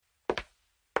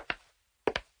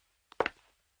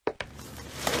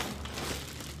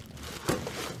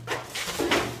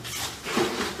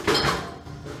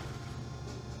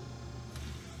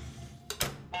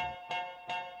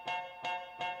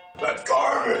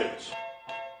Garbage.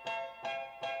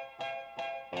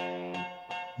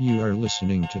 You are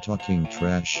listening to Talking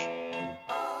Trash.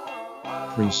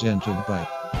 Presented by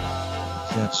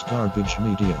That's Garbage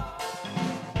Media.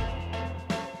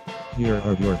 Here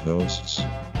are your hosts,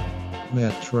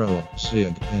 Metro,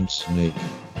 Zig, and Snake.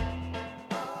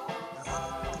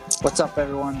 What's up,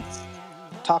 everyone?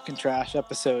 Talking Trash,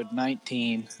 episode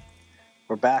 19.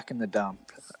 We're back in the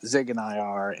dump. Zig and I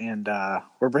are, and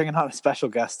we're bringing on a special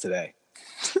guest today.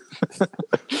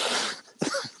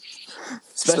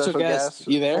 Special guest,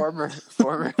 you there?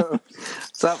 Former.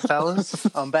 What's up, fellas?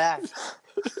 I'm back.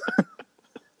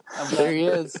 There he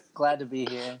is. Glad to be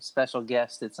here. Special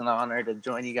guest. It's an honor to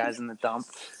join you guys in the dump.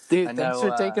 Dude, thanks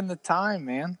for taking the time,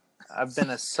 man. I've been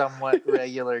a somewhat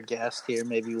regular guest here.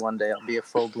 Maybe one day I'll be a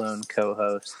full-blown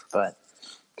co-host, but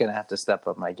gonna have to step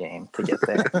up my game to get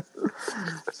there.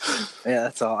 Yeah,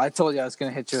 that's all. I told you I was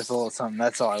gonna hit you with a little something.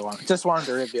 That's all I wanted. Just wanted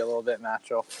to rib you a little bit,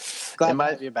 Matro. Glad to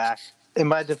have you back. In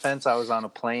my defense, I was on a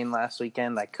plane last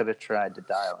weekend. I could have tried to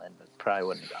dial in, but probably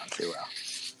wouldn't have gone too well.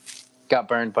 Got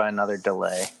burned by another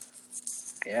delay.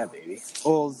 Yeah, baby.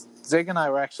 Well, Zig and I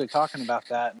were actually talking about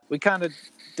that. We kind of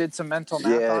did some mental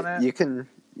math on it.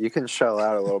 You can shell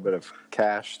out a little bit of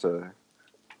cash to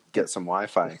get some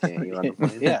Wi-Fi, can't you, on the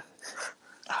plane? Yeah.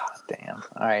 Oh, damn.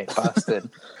 All right, busted.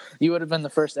 You would have been the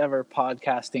first ever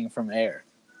podcasting from air.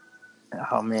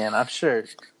 Oh, man, I'm sure.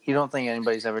 You don't think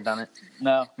anybody's ever done it?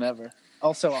 No, never.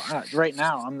 Also, right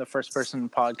now, I'm the first person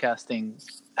podcasting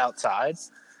outside.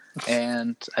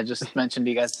 And I just mentioned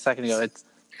to you guys a second ago,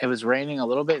 it was raining a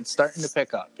little bit. It's starting to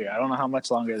pick up here. I don't know how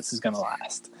much longer this is going to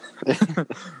last.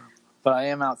 But I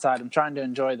am outside. I'm trying to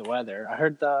enjoy the weather.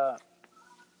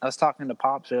 I was talking to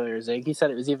Pops earlier, Zig. He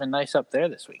said it was even nice up there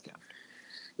this weekend.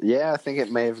 Yeah, I think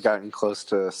it may have gotten close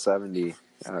to 70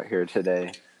 out here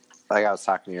today. Like I was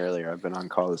talking to you earlier, I've been on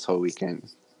call this whole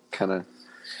weekend. Kind of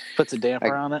puts a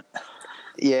damper on it.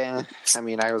 Yeah, I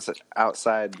mean, I was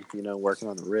outside, working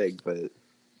on the rig, but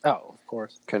of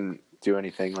course, couldn't do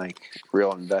anything like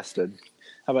real invested.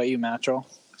 How about you, Matro?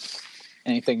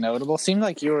 Anything notable? Seemed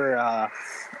like you were.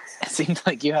 It seemed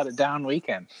like you had a down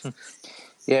weekend.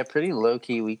 Yeah, pretty low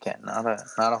key weekend. Not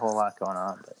a whole lot going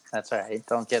on, but that's all right.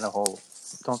 Don't get a whole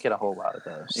lot of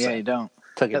those. Yeah, you don't.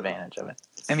 Took advantage of it.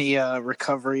 Any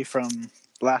recovery from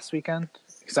last weekend?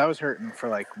 Because I was hurting for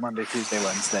like Monday, Tuesday,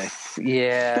 Wednesday.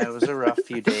 Yeah, it was a rough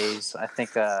few days. I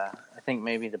think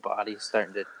maybe the body's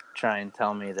starting to try and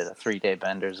tell me that a 3-day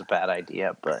bender is a bad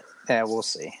idea, but yeah, we'll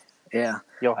see. Yeah,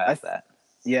 you'll have that.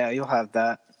 Yeah, you'll have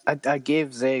that. I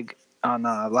gave Zig on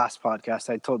last podcast.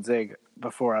 I told Zig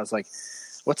before, I was like,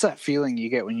 "What's that feeling you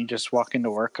get when you just walk into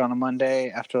work on a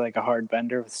Monday after like a hard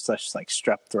bender with such like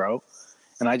strep throat?"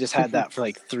 And I just had that for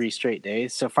like 3 straight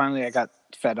days. So finally I got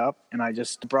fed up and I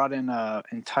just brought in an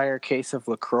entire case of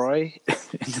LaCroix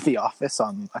into the office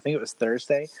on, I think it was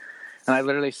Thursday. And I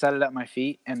literally set it at my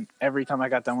feet. And every time I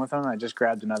got done with them, I just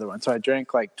grabbed another one. So I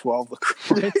drank like 12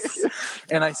 LaCroix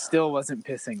and I still wasn't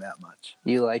pissing that much.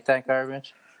 You like that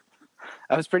garbage?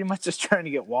 I was pretty much just trying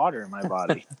to get water in my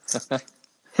body.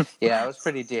 Yeah, I was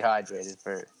pretty dehydrated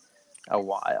for a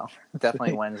while.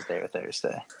 Definitely Wednesday or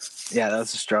Thursday. Yeah, that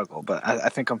was a struggle, but I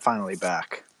think I'm finally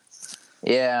back.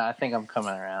 Yeah, I think I'm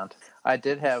coming around. I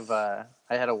did have I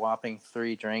had a whopping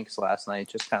 3 drinks last night,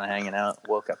 just kind of hanging out.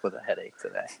 Woke up with a headache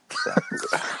today. So.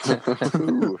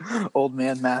 Old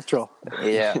man Matro.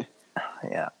 Yeah.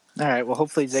 All right, well,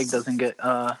 hopefully Zig doesn't get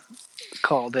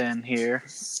called in here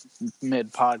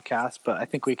mid-podcast, but I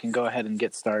think we can go ahead and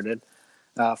get started.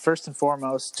 First and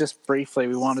foremost, just briefly,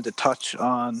 we wanted to touch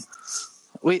on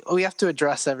we have to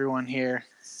address everyone here.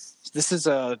 This is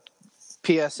a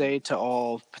PSA to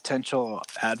all potential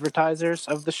advertisers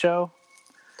of the show.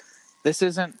 This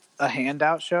isn't a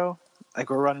handout show.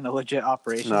 Like, we're running a legit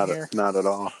operation here. Not at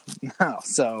all. No.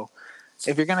 So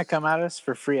if you're going to come at us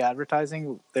for free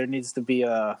advertising, there needs to be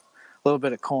a little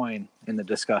bit of coin in the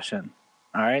discussion.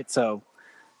 All right? So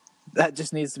that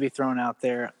just needs to be thrown out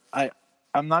there.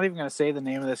 I'm not even going to say the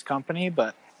name of this company,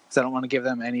 but because I don't want to give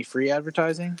them any free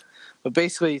advertising. But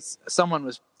basically, someone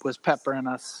was peppering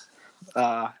us,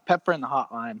 peppering the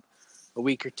hotline a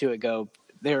week or 2 ago.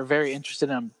 They were very interested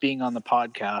in being on the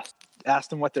podcast.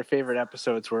 Asked them what their favorite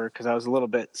episodes were, because I was a little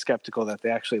bit skeptical that they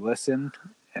actually listened.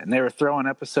 And they were throwing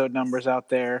episode numbers out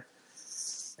there.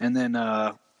 And then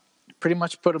pretty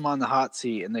much put them on the hot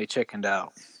seat, and they chickened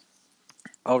out.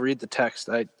 I'll read the text.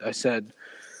 I said,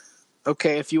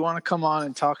 "Okay, if you want to come on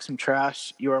and talk some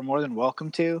trash, you are more than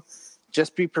welcome to.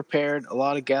 Just be prepared. A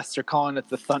lot of guests are calling it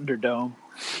the Thunderdome."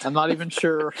 I'm not even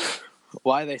sure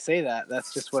why they say that.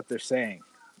 That's just what they're saying.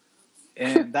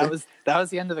 And that was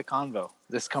the end of the convo.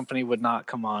 This company would not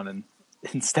come on and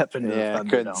and step into the Yeah,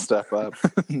 couldn't Thunderdome. step up.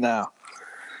 No,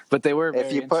 but they were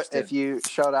very interested. If you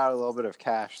shelled out a little bit of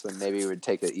cash, then maybe it would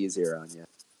take it easier on you.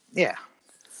 Yeah,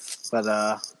 but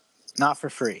not for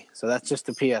free. So that's just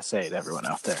a PSA to everyone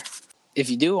out there. If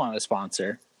you do want to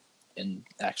sponsor and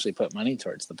actually put money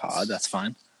towards the pod, that's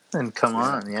fine. And come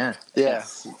on, yeah. Yeah,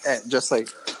 just like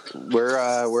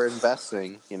we're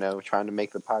investing, trying to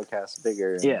make the podcast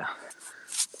bigger. Yeah.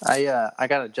 I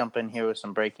got to jump in here with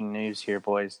some breaking news here,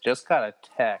 boys. Just got a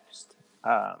text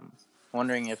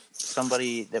wondering if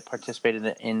somebody that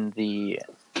participated in the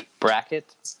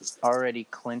bracket already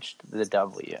clinched the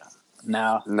W.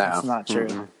 No, that's not true.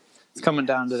 Mm-mm. It's coming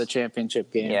down to the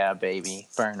championship game. Yeah, baby.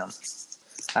 Burn them.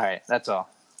 All right, that's all.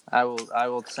 I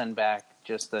will send back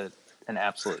just an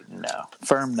absolute no.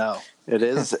 Firm no. It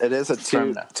is a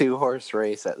Firm no. two horse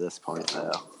race at this point,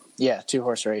 though. Yeah,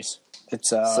 2-horse race. It's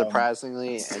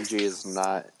Surprisingly, NG is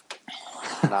not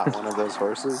one of those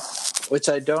horses. which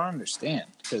I don't understand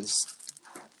because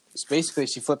it's basically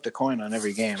she flipped a coin on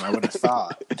every game. I would have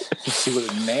thought she would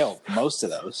have nailed most of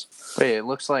those. Wait, it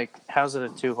looks like, how's it a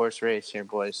 2-horse race here,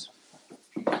 boys?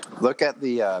 Look at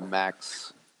the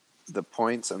max, the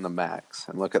points and the max,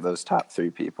 and look at those top 3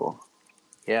 people.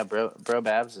 Yeah, bro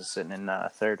Babs is sitting in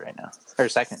third right now. Or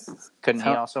second. Couldn't he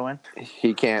also win?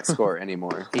 He can't score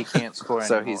anymore. He can't score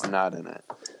So anymore. he's not in it.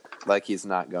 Like he's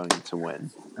not going to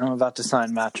win. I'm about to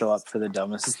sign Matchel up for the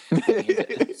dumbest thing.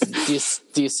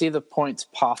 Do you see the points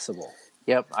possible?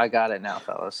 Yep, I got it now,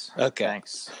 fellas. Okay.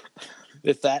 Thanks.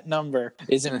 If that number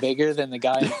isn't bigger than the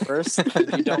guy in first,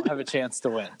 then you don't have a chance to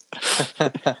win.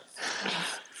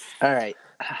 All right.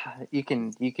 You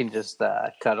can just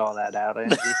cut all that out.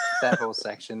 That whole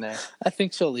section there. I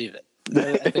think she'll leave it.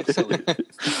 I think she'll leave it.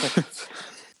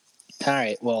 All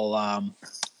right. Well,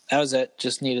 that was it.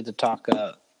 Just needed to talk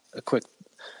a quick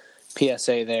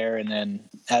PSA there, and then,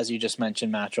 as you just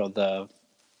mentioned, Matchel, the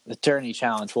tourney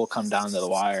challenge will come down to the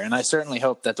wire, and I certainly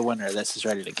hope that the winner of this is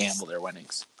ready to gamble their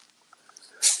winnings.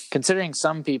 Considering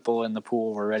some people in the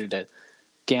pool were ready to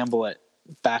gamble it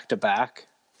back to back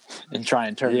and try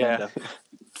and turn it into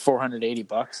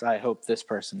 $480, I hope this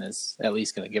person is at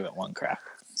least going to give it one crack.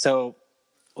 So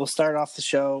we'll start off the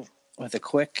show with a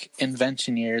quick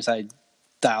invention years I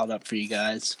dialed up for you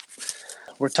guys.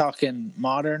 We're talking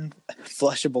modern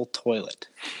flushable toilet.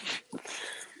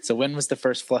 So when was the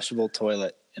first flushable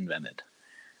toilet invented?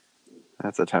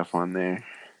 That's a tough one there.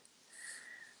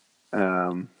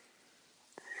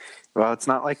 Well, it's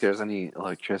not like there's any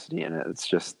electricity in it. It's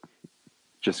just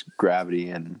gravity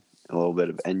and a little bit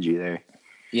of NG there.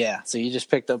 Yeah, so you just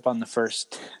picked up on the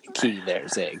first key there,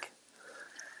 Zig.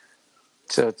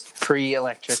 So it's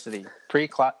pre-electricity,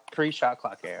 pre-shot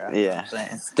clock era. Yeah. I'm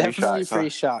saying. Definitely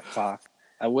pre-shot clock.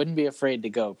 I wouldn't be afraid to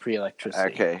go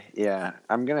pre-electricity. Okay, yeah.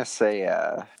 I'm going to say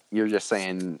you're just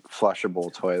saying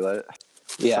flushable toilet.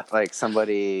 Yeah. Like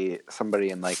somebody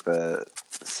in like the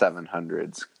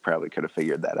 700s probably could have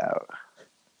figured that out.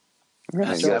 I'm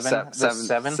gonna go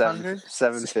 700?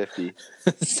 750.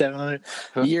 700.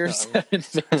 Year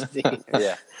 750.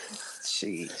 Yeah.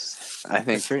 Jeez. I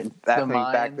think back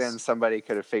Mayans- then somebody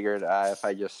could have figured if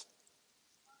I just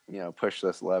push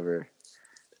this lever,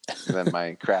 then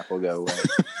my crap will go away.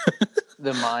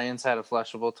 The Mayans had a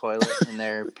flushable toilet in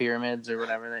their pyramids or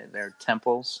whatever, their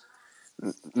temples.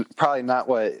 Probably not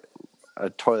what a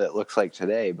toilet looks like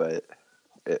today, but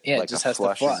it like just a has to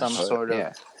flush flush. Some sort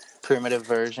of primitive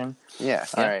version. Yeah.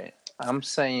 All right. I'm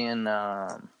saying... They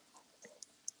all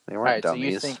weren't right,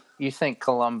 dummies. so you think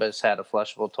Columbus had a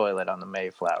flushable toilet on the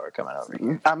Mayflower coming over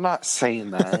here? I'm not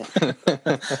saying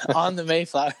that. On the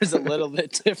Mayflower is a little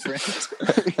bit different.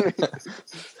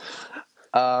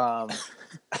 All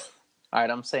right,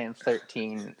 I'm saying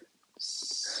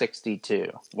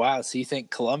 1362. Wow, so you think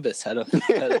Columbus had a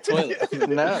toilet?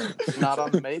 No, not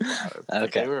on the Mayflower.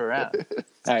 Okay. They were around.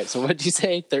 All right, so what did you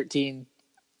say?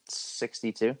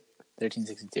 62.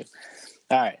 1362.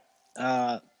 All right.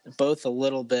 Both a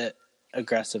little bit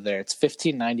aggressive there. It's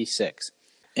 1596.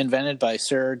 Invented by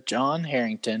Sir John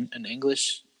Harrington, an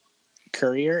English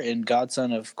courier and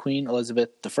godson of Queen Elizabeth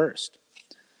I.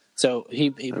 So he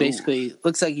basically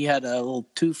looks like he had a little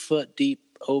 2-foot deep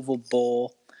oval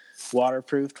bowl,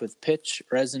 waterproofed with pitch,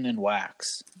 resin, and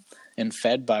wax, and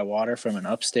fed by water from an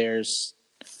upstairs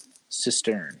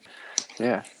cistern.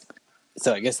 Yeah.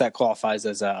 So I guess that qualifies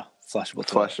as a flushable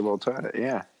toilet. Flushable toilet.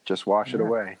 Yeah. Just wash it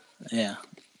away. Yeah.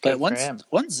 Good But for him.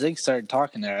 once Zig started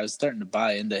talking there, I was starting to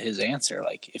buy into his answer.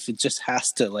 Like, if it just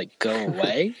has to go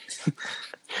away,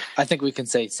 I think we can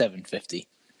say 750.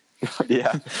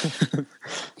 Yeah.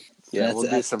 Yeah, we'll do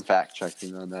that's- some fact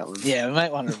checking on that one. Yeah, we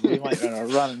might want to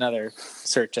run another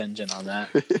search engine on that.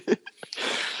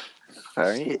 All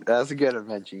right, that's a good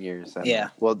invention years. Yeah.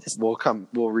 We'll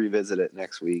revisit it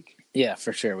next week. Yeah,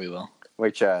 for sure we will.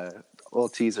 Which little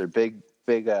teaser, big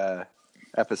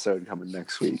episode coming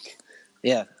next week.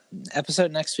 Yeah,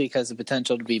 episode next week has the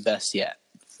potential to be best yet.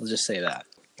 We'll just say that.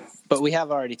 But we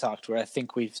have already talked. Where I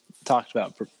think we've talked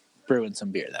about brewing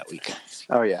some beer that week.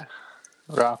 Oh yeah,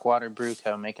 Rockwater Brew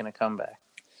Co. making a comeback.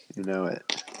 you know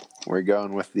it. We're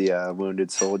going with the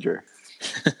Wounded Soldier.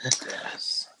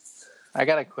 Yes. I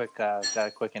got a quick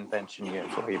invention here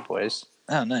for you boys.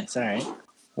 Oh, nice. All right.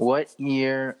 What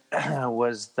year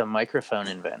was the microphone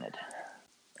invented?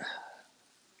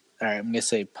 All right. I'm gonna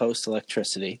say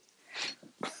post-electricity.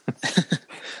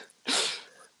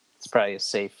 It's probably a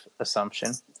safe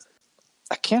assumption.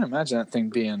 I can't imagine that thing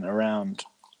being around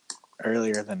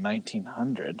earlier than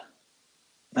 1900.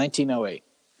 1908.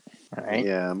 All right.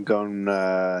 Yeah, I'm going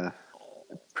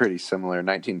pretty similar.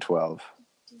 1912.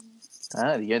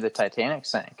 Ah, the year the Titanic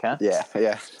sank, huh?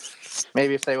 Yeah.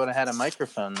 Maybe if they would have had a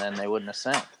microphone, then they wouldn't have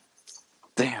sank.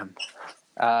 Damn.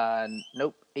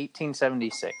 Nope.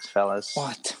 1876, fellas.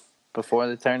 What? Before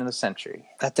the turn of the century.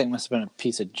 That thing must have been a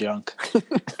piece of junk.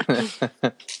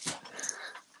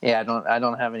 Yeah, I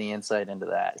don't have any insight into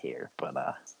that here, but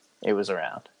it was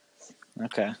around.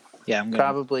 Okay. Yeah, I'm gonna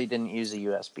Probably didn't use a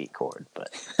USB cord, but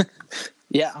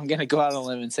I'm gonna go out on a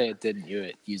limb and say it didn't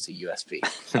use a USB.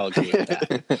 I'll agree with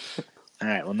that. All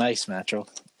right. Well, nice, Mattrel.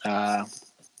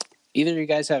 Either of you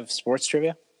guys have sports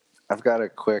trivia? I've got a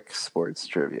quick sports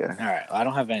trivia. All right. Well, I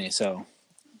don't have any, so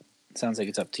it sounds like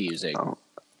it's up to you, Zig. Oh,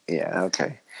 yeah,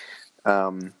 okay.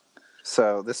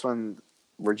 So this one,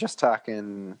 we're just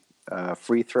talking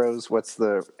free throws. What's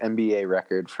the NBA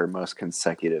record for most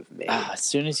consecutive made? As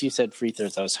soon as you said free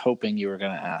throws, I was hoping you were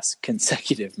going to ask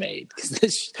consecutive made, because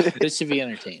this should be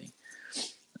entertaining.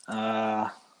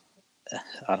 I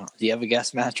don't. Do you have a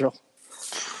guess, Mattrel?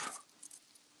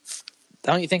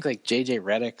 Don't you think like JJ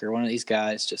Redick or one of these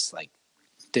guys just like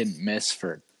didn't miss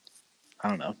for, I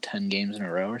don't know, 10 games in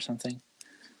a row or something?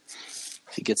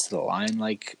 If he gets to the line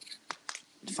like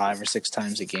 5 or 6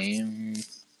 times a game.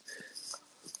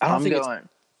 I'm going.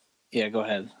 Yeah, go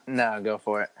ahead. No, go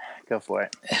for it. Go for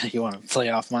it. You want to play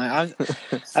off mine?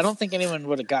 I don't think anyone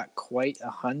would have got quite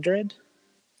 100.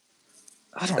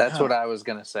 That's what I was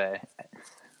gonna say.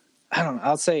 I don't know.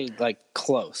 I'll say like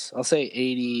close. I'll say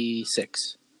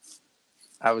 86.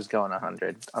 I was going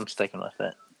 100. I'm sticking with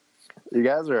it. You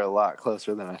guys are a lot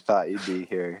closer than I thought you'd be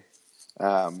here.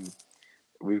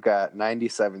 We've got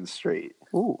 97 straight.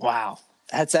 Ooh, wow.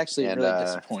 That's actually really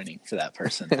disappointing for that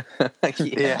person.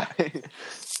 Yeah.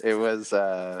 It was,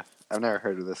 I've never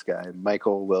heard of this guy,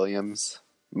 Michael Williams,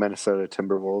 Minnesota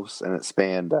Timberwolves, and it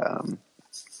spanned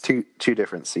two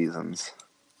different seasons.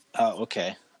 Oh,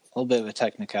 okay. A little bit of a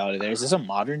technicality there. Is this a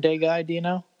modern day guy? Do you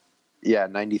know? Yeah,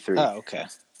 93. Oh, okay.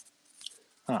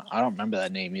 Huh, I don't remember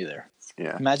that name either.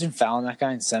 Yeah. Imagine fouling that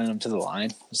guy and sending him to the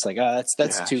line. It's like, that's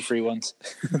Gosh. 2 free ones.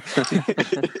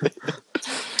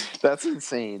 That's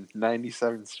insane.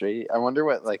 97 straight. I wonder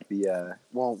what, like,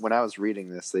 when I was reading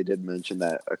this, they did mention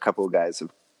that a couple of guys have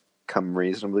come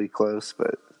reasonably close,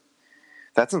 but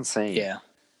that's insane. Yeah.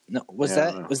 No, was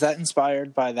that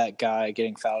inspired by that guy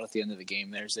getting fouled at the end of the game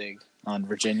there, Zig, on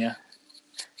Virginia?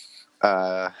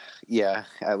 Yeah,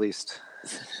 at least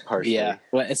partially. Yeah.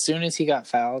 Well, as soon as he got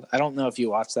fouled, I don't know if you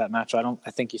watched that match.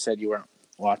 I think you said you weren't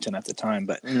watching at the time,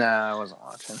 but No, I wasn't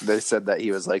watching. They said that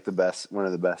he was like one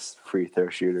of the best free throw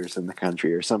shooters in the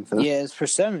country or something. yeah, his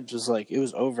percentage was like, it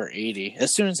was over 80.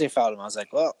 As soon as they fouled him, I was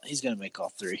like, well, he's going to make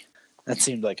all 3. That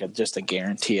seemed like just a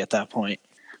guarantee at that point.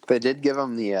 They did give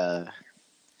him the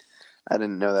I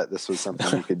didn't know that this was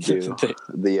something you could do.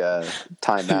 The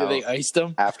timeout. They iced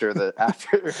him after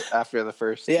the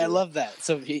first. Yeah, I two. love that.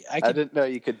 So I didn't know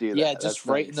you could do that. Yeah, just That's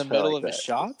right nice. in the I middle like of his that.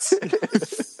 shots.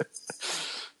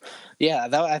 Yeah,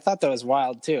 I thought that was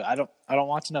wild too. I don't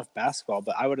watch enough basketball,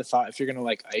 but I would have thought if you're gonna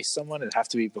like ice someone, it'd have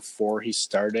to be before he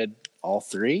started all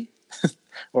 3,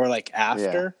 or like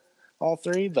after all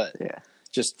 3. But Yeah.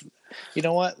 just, you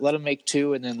know what? Let him make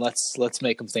 2, and then let's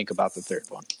make him think about the 3rd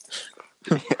one.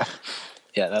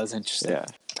 Yeah, that was interesting. Yeah.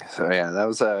 So yeah, that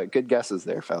was good guesses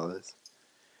there, fellas.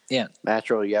 Yeah.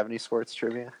 Natural, you have any sports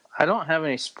trivia? I don't have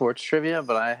any sports trivia,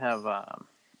 but I have.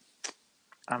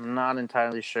 I'm not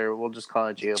entirely sure. We'll just call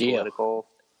it geopolitical.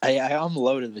 I'm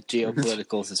loaded with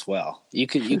geopoliticals as well. You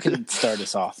can start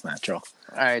us off, Natural.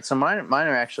 All right, so mine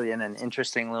are actually in an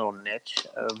interesting little niche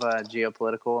of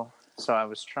geopolitical. So I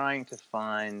was trying to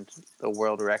find the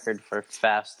world record for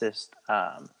fastest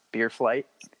beer flight.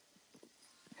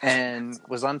 and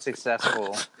was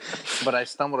unsuccessful. But I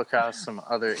stumbled across some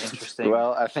other interesting.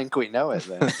 Well, I think we know it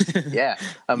then. Yeah,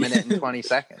 1 minute and 20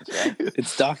 seconds, right?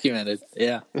 It's documented.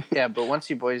 Yeah. Yeah, but once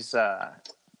you boys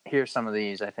hear some of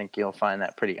these, I think you'll find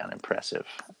that pretty unimpressive.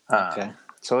 Okay.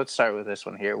 So let's start with this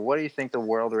one here. What do you think the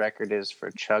world record is for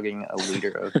chugging a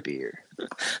liter of beer?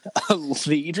 A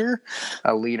liter?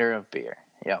 A liter of beer.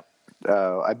 Yep.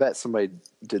 Oh, I bet somebody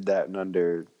did that in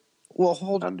under Well,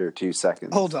 hold 2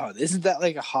 seconds. on. Isn't that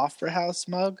like a Hofbrauhaus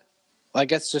mug? I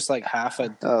guess just like half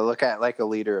a Oh, look at like a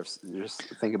liter of. Just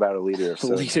think about a liter of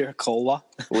soda. liter of cola.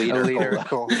 A liter of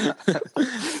cola.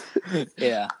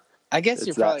 Yeah. I guess It's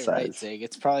you're that probably right, size. Zig.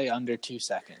 It's probably under 2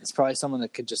 seconds. It's probably someone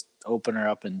that could just open her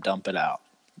up and dump it out.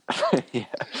 Yeah.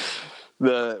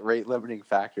 The rate limiting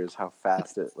factor is how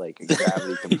fast it like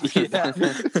gravity can.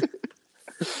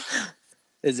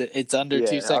 Is it? It's under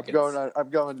 2 seconds. I'm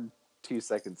going 2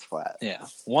 seconds flat. Yeah,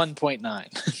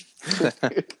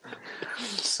 1.9.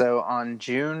 So on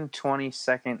June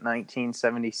 22nd,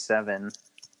 1977,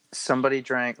 somebody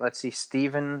drank,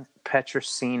 Stephen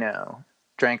Petrosino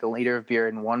drank a liter of beer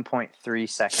in 1.3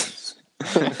 seconds.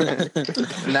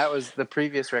 And that was, the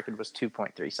previous record was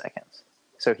 2.3 seconds.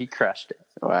 So he crushed it.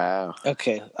 Wow.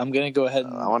 Okay, I'm gonna go ahead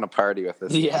and I want to party with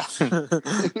this. yeah.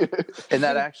 And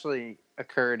that actually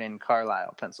occurred in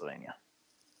Carlisle, Pennsylvania.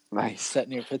 Nice. Set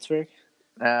near Pittsburgh.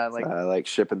 Like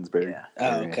Shippensburg. Yeah.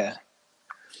 Oh, okay.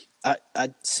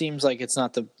 It seems like it's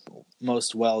not the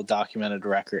most well documented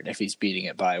record if he's beating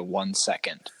it by 1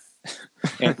 second.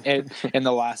 and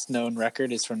the last known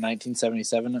record is from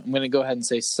 1977. I'm going to go ahead and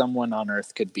say someone on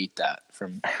Earth could beat that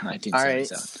from 1977. All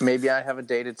right. Maybe I have a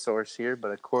dated source here,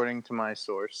 but according to my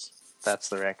source, that's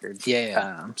the record.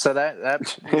 Yeah. So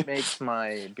that makes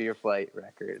my beer flight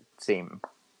record seem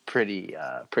pretty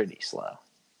slow.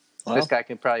 Well, This guy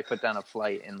could probably put down a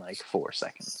flight in like 4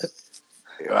 seconds.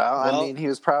 Well, I Well- mean, he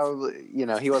was probably,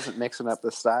 he wasn't mixing up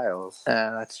the styles.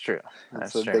 That's true.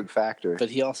 That's That's a true. big factor. but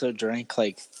he also drank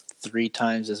like 3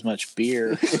 times as much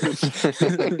beer. That's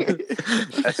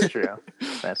true.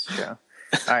 That's true.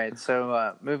 All right.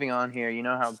 So moving on here, you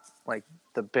know how like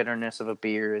the bitterness of a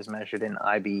beer is measured in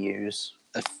IBUs,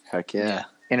 Heck yeah.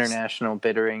 International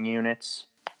Bittering Units.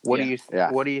 What do you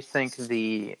think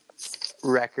the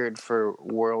record for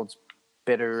world's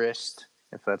bitterest,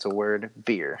 if that's a word,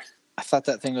 beer? I thought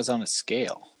that thing was on a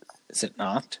scale. Is it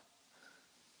not?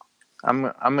 I'm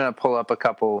gonna pull up a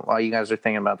couple while you guys are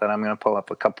thinking about that. I'm gonna pull up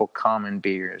a couple common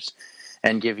beers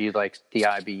and give you like the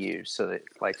IBUs so that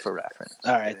like for reference.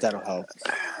 All right, that'll help.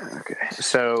 Okay.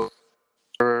 So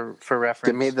for reference,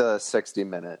 Give me the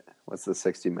 60-minute. What's the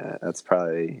 60-minute? That's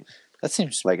probably That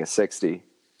seems like a 60.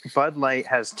 Bud Light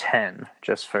has 10,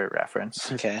 just for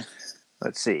reference. okay.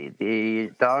 Let's see. The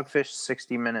Dogfish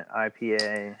 60-minute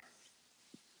IPA.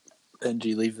 And do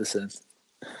you leave this in?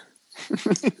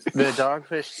 The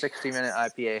Dogfish 60-minute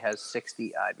IPA has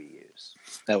 60 IBUs.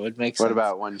 That would make sense. What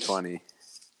about 120?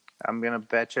 I'm going to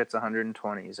bet you it's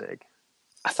 120, Zig.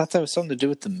 I thought that was something to do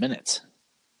with the minutes.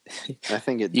 I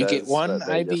think it You does. get 1 but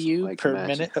they just IBU like per match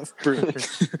minute it. of brewing.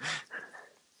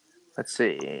 Let's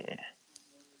see.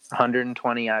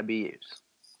 120 IBUs.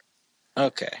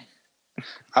 Okay.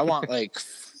 I want like,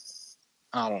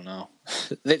 I don't know.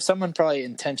 Someone probably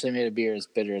intentionally made a beer as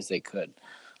bitter as they could.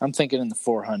 I'm thinking in the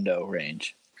 400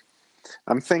 range.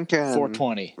 I'm thinking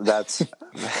 420. That's.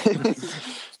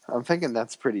 I'm thinking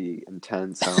that's pretty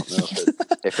intense. I don't know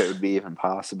if it would be even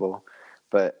possible,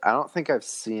 but I don't think I've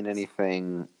seen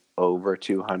anything over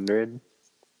 200.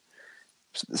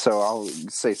 So I'll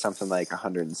say something like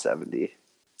 170.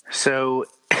 So,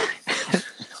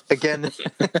 again,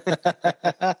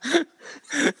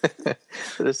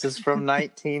 this is from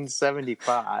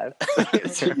 1975.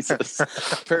 Jesus.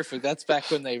 Perfect. That's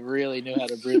back when they really knew how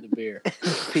to brew the beer.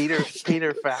 Peter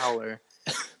Fowler.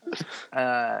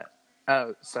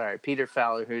 Peter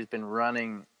Fowler, who's been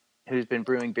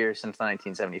brewing beer since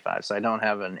 1975. So I don't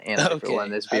have an answer for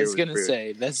when this beer I was going to brewed.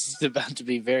 say, this is about to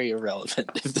be very irrelevant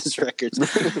if this record's...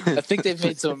 I think they've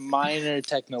made some minor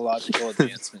technological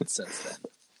advancements since then.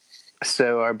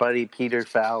 So our buddy Peter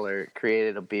Fowler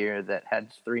created a beer that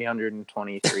had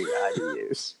 323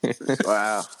 IBUs.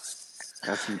 Wow.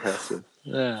 That's impressive.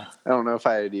 Yeah. I don't know if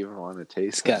I'd even want to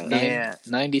taste It's got that.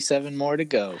 97 more to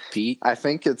go, Pete. I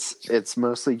think it's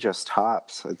mostly just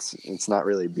hops. It's not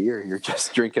really beer. You're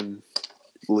just drinking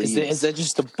leaves. Is that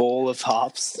just a bowl of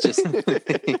hops? Just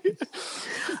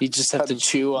you just have to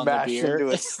chew on the Mashed beer.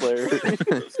 into a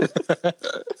slurry.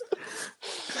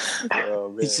 Oh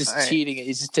man. He's just All right. cheating it.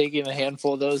 He's just taking a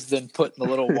handful of those, then putting a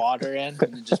little water in,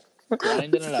 and then just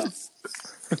grinding it up.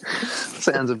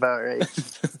 Sounds about right.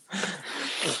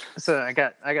 So I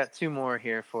got two more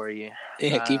here for you.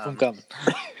 Yeah, keep them coming.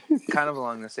 Kind of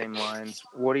along the same lines.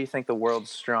 What do you think the world's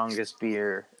strongest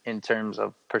beer in terms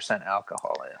of percent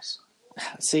alcohol is?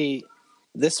 See,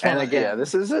 this one And again, Yeah,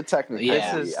 this is a technicality.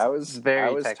 Yeah. This is I was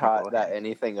very technical taught that here.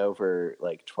 anything over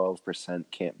like 12%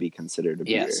 can't be considered a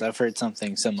beer. Yes, I've heard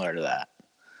something similar to that.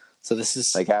 So this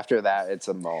is Like after that, it's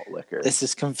a malt liquor. this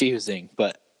is confusing,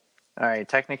 but All right,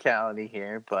 technicality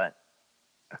here, but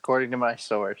according to my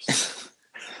source,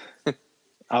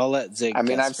 I'll let Zig. I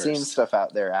mean, guess I've seen first. stuff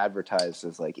out there advertised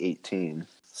as like 18.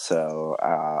 So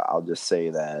I'll just say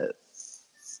that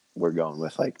we're going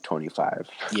with like 25.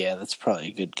 Yeah, that's probably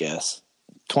a good guess.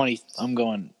 20. I'm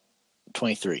going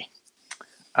 23.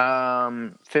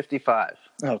 55.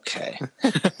 Okay.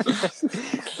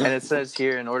 And it says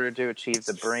here, in order to achieve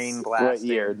the brain blasting. What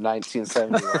year?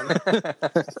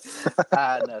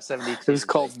 1971. No, 72. It was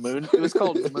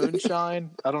called Moonshine.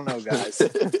 I don't know, guys.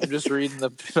 I'm just reading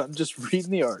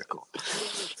the article.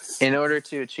 In order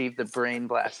to achieve the brain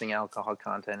blasting alcohol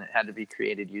content, it had to be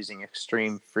created using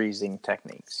extreme freezing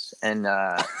techniques. And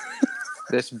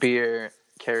this beer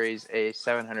carries a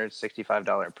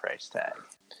 $765 price tag.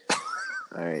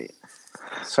 All right.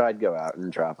 So I'd go out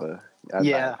and drop I'd buy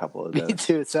a couple of Me those.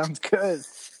 too. It sounds good.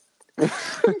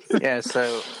 Yeah,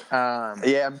 so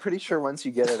Yeah, I'm pretty sure once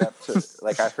you get it up to,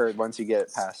 like I heard, once you get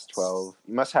it past 12,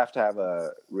 you must have to have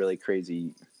a really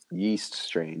crazy yeast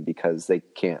strain because they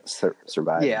can't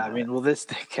survive. Yeah, I in mean, well, this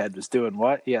dickhead was doing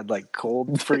what? He had like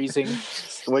cold freezing.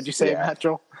 What'd you say, Yeah.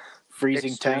 Metro?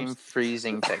 Freezing extreme temps.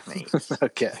 freezing technique.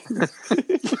 Okay.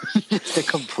 Just a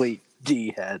complete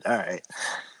D head. All right.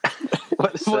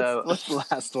 What's the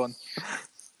last one?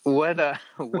 What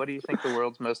do you think the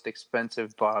world's most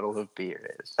expensive bottle of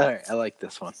beer is? All right, I like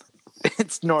this one.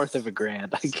 It's north of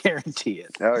 $1,000. I guarantee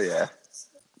it. Oh yeah.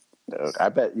 I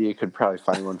bet you could probably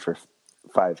find one for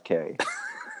 $5K.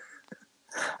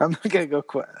 I'm not gonna go.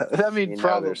 I mean, You know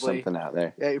probably. there's something out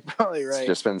there. Yeah, you're probably right. It's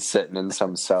just been sitting in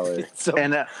some cellar. some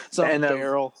And some and a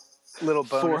barrel, little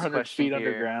bonus 400 question feet here.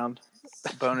 underground.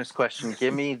 Bonus question: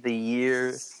 give me the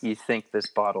year you think this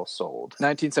bottle sold.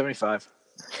 1975.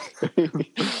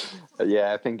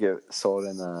 Yeah, I think it sold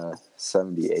in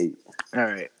 78. All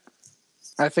right.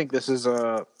 I think this is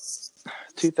a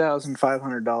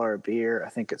 $2,500 beer. I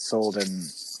think it sold in.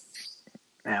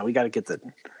 Man, we got to get the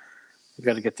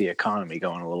economy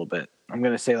going a little bit. I'm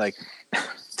gonna say like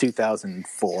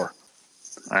 2004. All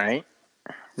right,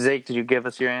 Zeke, did you give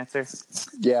us your answer?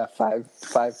 Yeah,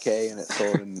 5K, and it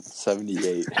sold in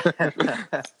 78.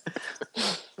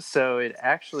 So it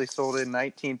actually sold in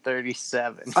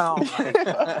 1937. Oh my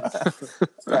god!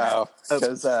 Wow,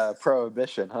 because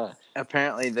Prohibition, huh?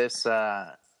 Apparently, this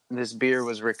beer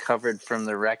was recovered from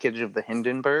the wreckage of the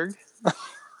Hindenburg,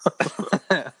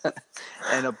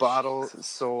 and a bottle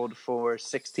sold for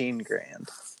 $16,000.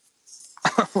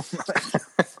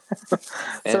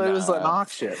 So it was an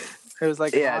auction. It was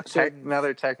like an auction.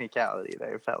 Another technicality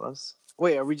there, fellas.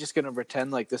 Wait, are we just gonna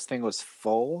pretend like this thing was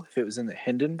full? If it was in the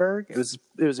Hindenburg, it was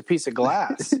a piece of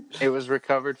glass. It was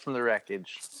recovered from the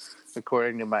wreckage,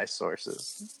 according to my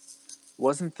sources.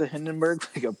 Wasn't the Hindenburg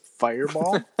like a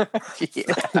fireball? Yeah.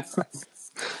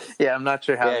 Yeah, I'm not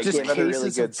sure how. Yeah, it Just gave it a really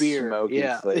cases good of beer. smoky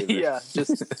Yeah, flavor. yeah.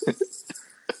 Just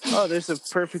there's a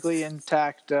perfectly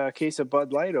intact case of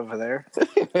Bud Light over there.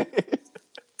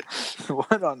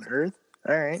 What on earth?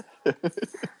 All right.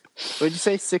 Would you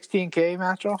say 16K,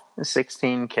 Matchell?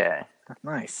 16K.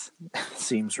 Nice.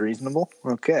 Seems reasonable.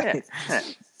 Okay. Yeah.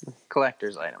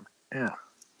 Collector's item. Yeah.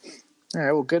 All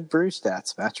right. Well, good brew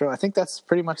stats, Matchell. I think that's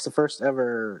pretty much the first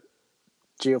ever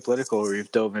geopolitical where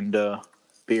we've dove into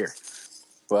beer.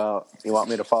 Well, you want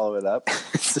me to follow it up?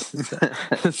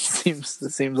 Seems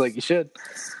like you should.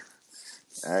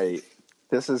 All right.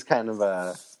 This is kind of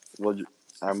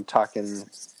I'm talking,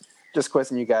 just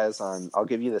quizzing you guys on, I'll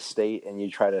give you the state and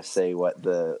you try to say what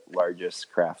the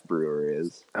largest craft brewer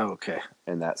is Oh, okay.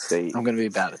 in that state. I'm going to be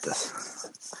bad at this.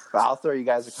 I'll throw you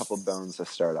guys a couple bones to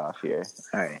start off here.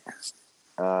 All right.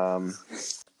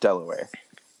 Delaware.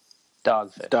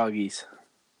 Dogfish. Doggies.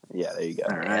 Yeah, there you go.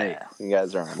 All right. You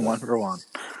guys are on One for one.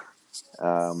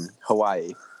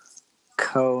 Hawaii.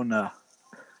 Kona.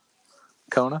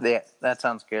 Yeah, that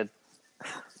sounds good.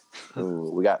 Ooh,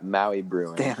 we got Maui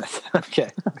Brewing. Damn it. Okay.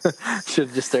 Should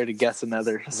have just started guessing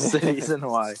other cities in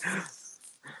Hawaii.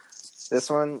 This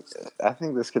one, I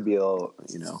think this could be a little,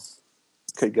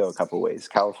 could go a couple ways.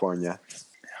 California.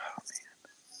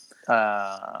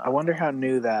 I wonder how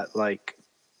new that, like,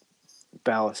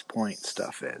 Ballast Point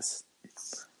stuff is.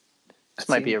 This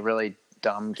might be a really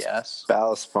dumb guess.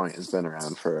 Ballast Point has been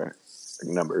around for a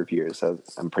number of years,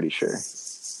 I'm pretty sure.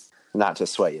 Not to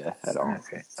sway you at all.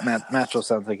 Okay. Matchell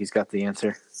sounds like he's got the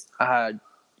answer.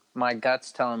 My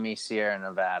gut's telling me Sierra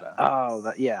Nevada.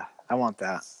 Oh, yeah. I want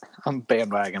that. I'm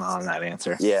bandwagon on that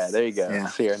answer. Yeah, there you go. Yeah.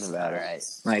 Sierra All Nevada. right.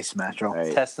 Nice, Matchell. All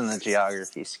right. Testing the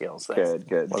geography skills there.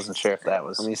 Good. Wasn't sure if that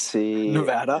was Let me see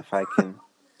Nevada? if I can.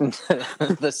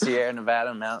 the Sierra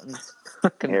Nevada mountains.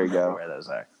 Couldn't Here we remember go. where those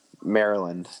are.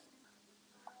 Maryland.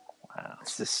 Wow.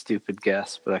 It's a stupid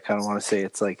guess, but I kind of want to say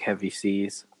it's like Heavy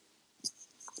Seas.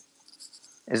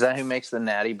 Is that who makes the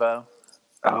Natty Bow?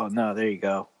 Oh, no, there you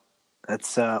go.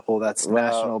 That's that's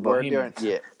National we're Bohemian.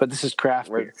 doing- yeah. But this is craft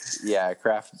We're, beer. yeah,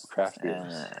 craft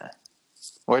beers.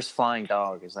 Where's Flying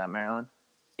Dog? Is that Maryland?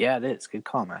 Yeah, it is. Good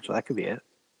call, Matchell. That could be it.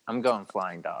 I'm going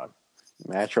Flying Dog.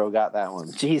 Metro got that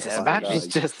one. Jesus, Yeah, Matchell's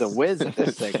dog. just a whiz at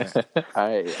this segment. All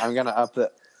right, I'm gonna up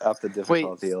the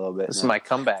difficulty a little bit. This is now. my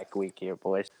comeback week here,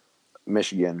 boys.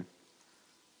 Michigan.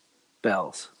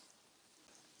 Bells.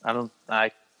 I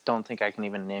don't think I can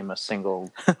even name a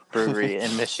single brewery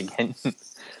in Michigan.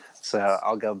 So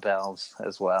I'll go Bell's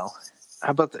as well. How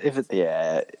about if it?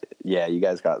 Yeah, you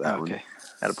guys got that one. Okay.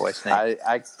 Attaboy Snake.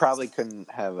 I probably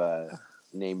couldn't have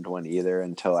named one either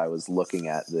until I was looking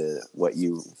at what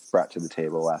you brought to the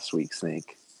table last week,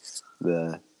 Snake.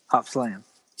 The Hop Slam.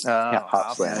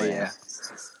 Hop Slam. Oh, yeah.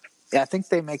 Yeah, I think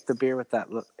they make the beer with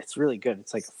that look. It's really good.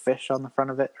 It's like a fish on the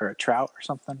front of it, or a trout or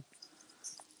something.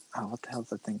 Oh, what the hell's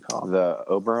that thing called? The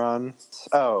Oberon.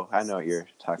 Oh, I know what you're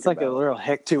talking It's like about. a little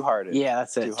hick. Two Hearted. Yeah,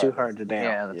 that's it. Too hard to down.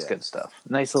 Yeah, that's Yeah. good stuff.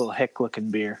 Nice little hick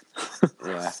looking beer.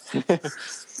 Yeah.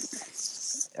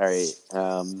 All right.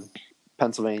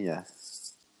 Pennsylvania.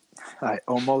 I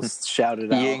almost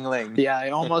shouted out. Yingling. Yeah, I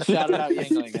almost shouted out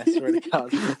Yingling. I swear to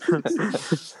God.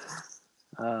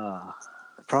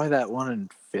 Probably that one in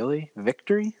Philly,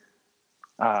 Victory.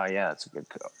 Oh, yeah, that's a good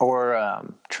call. Or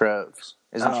Trogs.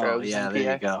 Isn't Trogs yeah, in there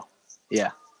PA? you go.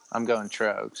 Yeah. I'm going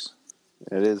Trogs.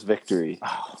 It is Victory.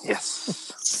 Oh,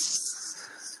 yes.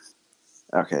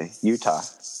 Okay. Utah.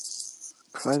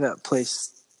 Probably that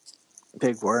place,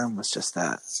 Big Worm, was just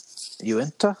that.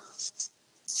 Uinta?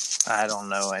 I don't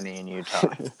know any in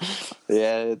Utah.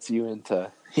 Yeah, it's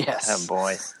Uinta. Yes. Oh,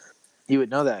 boy. You would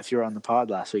know that if you were on the pod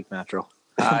last week, Mattrell.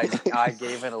 I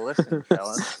gave it a listen,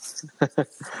 fellas.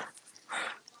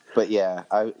 But yeah,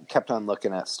 I kept on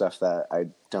looking at stuff that I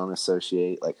don't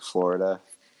associate, like Florida.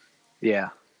 Yeah.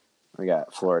 We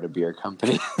got Florida Beer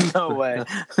Company. No way.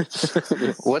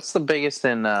 What's the biggest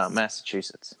in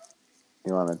Massachusetts?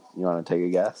 You wanna take a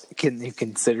guess? Can you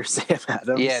consider Sam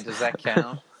Adams? Yeah, does that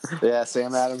count? Yeah,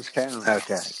 Sam Adams counts.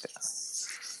 Okay.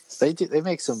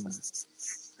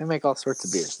 They make all sorts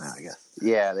of beers now, I guess.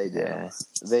 Yeah, they do. Yeah.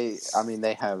 They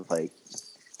have like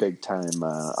big time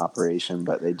operation,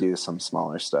 but they do some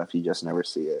smaller stuff. You just never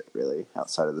see it really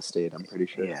outside of the state, I'm pretty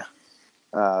sure. Yeah.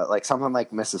 Like something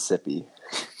like Mississippi.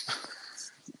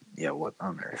 Yeah, what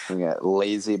on earth? We got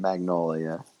Lazy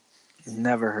Magnolia.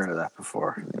 Never heard of that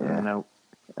before. Yeah. No.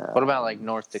 What about like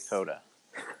North Dakota?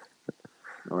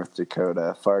 North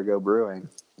Dakota, Fargo Brewing.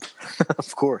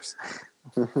 Of course.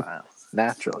 Wow.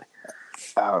 Naturally.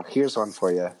 Oh, here's one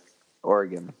for you.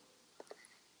 Oregon.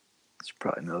 You should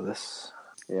probably know this.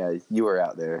 Yeah, you were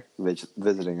out there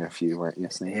visiting a few, weren't you,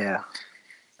 Snake? Yeah.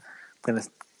 I'm going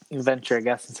to venture a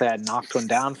guess and say I knocked one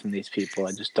down from these people.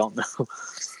 I just don't know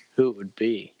who it would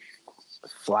be.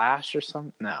 Flash or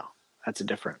something? No, that's a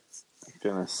different.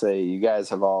 I'm gonna say you guys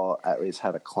have all at least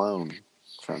had a clone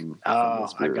from Oh,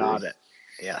 this I brewery. got it.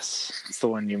 Yes. It's the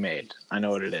one you made. I know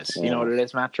what it is. Yeah. You know what it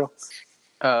is, Mattrell?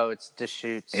 Oh, it's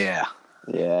Deschutes. Yeah.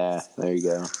 Yeah, there you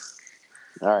go.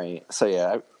 All right, so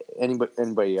yeah,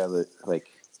 anybody other like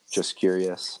just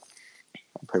curious?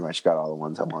 I pretty much got all the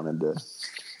ones I wanted to.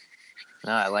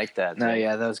 No, I like that. No, Dave.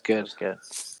 yeah, that was That good. was good.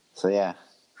 So yeah,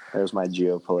 there's my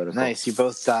geopolitical. Nice. You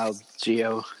both dialed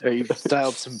Geo, or you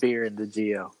dialed some beer into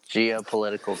Geo.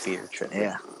 Geopolitical beer trip.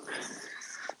 Yeah.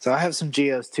 So I have some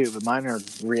Geos too, but mine are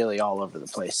really all over the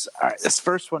place. All right, this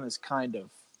first one is kind of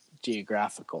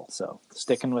geographical, so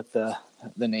sticking with the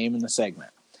name and the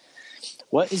segment.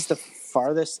 What is the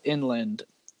farthest inland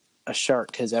a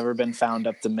shark has ever been found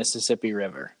up the Mississippi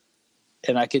River?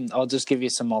 And I'll just give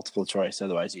you some multiple choice,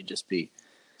 otherwise you'd just be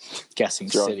guessing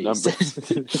Throwing cities.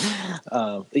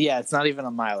 Yeah, it's not even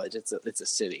a mileage; it's a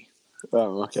city.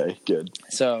 Oh, okay, good.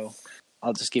 So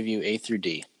I'll just give you A through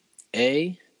D.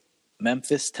 A,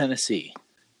 Memphis, Tennessee.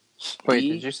 Wait, B,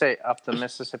 did you say up the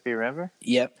Mississippi River?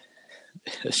 Yep.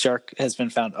 A shark has been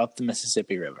found up the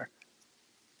Mississippi River.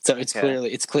 So it's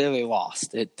Okay. clearly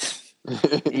lost.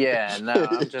 Yeah, no,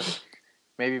 I'm just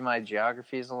maybe my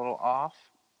geography is a little off.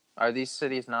 Are these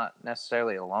cities not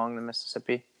necessarily along the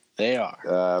Mississippi? They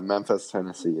are. Memphis,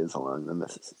 Tennessee is along the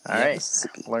Mississippi. All right.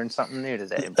 Mississippi. Learned something new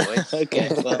today, boys.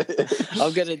 Okay, well,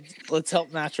 let's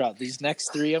help match out. These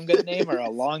next three I'm gonna name are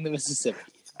along the Mississippi.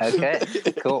 Okay,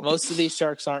 cool. Most of these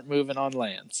sharks aren't moving on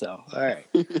land, so all right.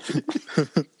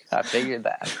 I figured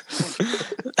that.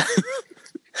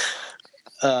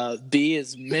 B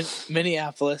is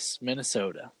Minneapolis,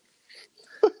 Minnesota.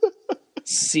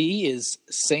 C is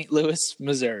St. Louis,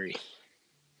 Missouri.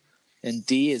 And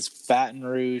D is Baton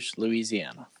Rouge,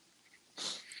 Louisiana.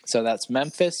 So that's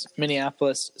Memphis,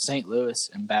 Minneapolis, St. Louis,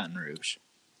 and Baton Rouge.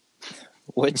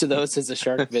 Which of those has a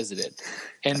shark visited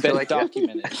and been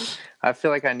documented? I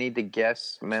feel like I need to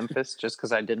guess Memphis just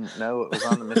because I didn't know it was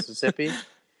on the Mississippi.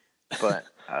 But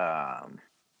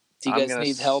do you guys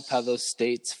need help how those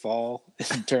states fall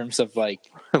in terms of like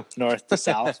north to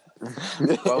south?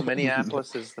 Well,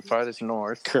 Minneapolis is the farthest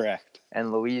north. Correct.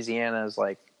 And Louisiana is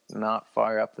like not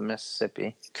far up the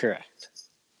Mississippi. Correct.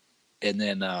 And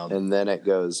then it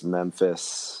goes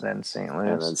Memphis, then St. Louis,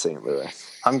 and then St.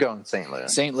 Louis. I'm going St.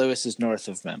 Louis. St. Louis is north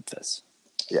of Memphis.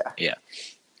 Yeah. Yeah.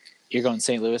 You're going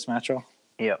St. Louis, Mattrell?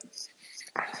 Yep.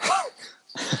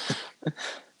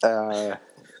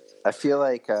 I feel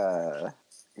like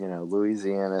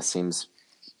Louisiana seems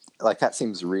like that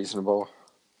seems reasonable.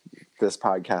 This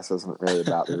podcast isn't really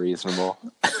about the reasonable.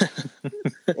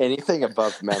 Anything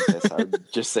above Memphis, I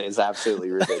would just say is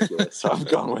absolutely ridiculous. So I'm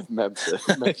going with Memphis.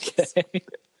 Okay.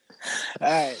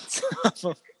 All right.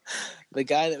 So the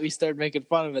guy that we started making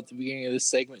fun of at the beginning of this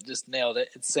segment just nailed it.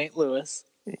 It's St. Louis.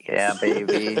 Yeah,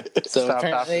 baby. So Stopped off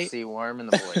apparently, to see Worm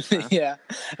and the boys. Huh? Yeah.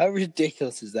 How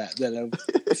ridiculous is that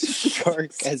a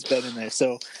shark has been in there?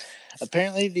 So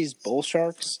apparently these bull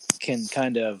sharks can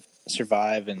kind of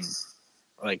survive in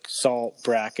like salt,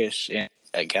 brackish, and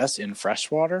I guess in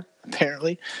freshwater,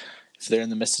 apparently, if they're in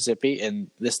the Mississippi.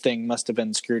 And this thing must have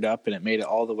been screwed up, and it made it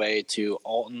all the way to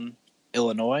Alton,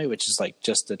 Illinois, which is like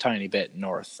just a tiny bit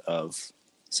north of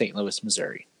St. Louis,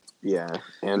 Missouri. Yeah,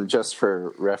 and just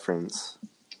for reference,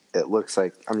 it looks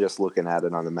like, I'm just looking at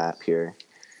it on the map here,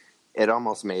 it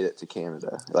almost made it to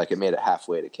Canada. Like, it made it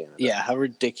halfway to Canada. Yeah, how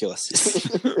ridiculous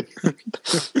is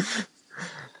it?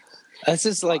 That's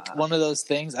just like one of those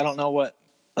things. I don't know what,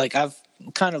 like, I've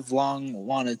kind of long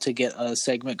wanted to get a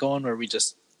segment going where we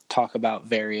just talk about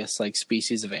various like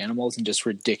species of animals and just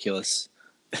ridiculous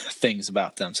things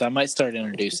about them. So I might start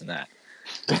introducing that.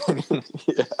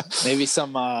 Yeah. Maybe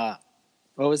some what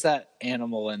was that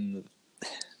animal in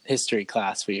history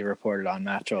class we reported on,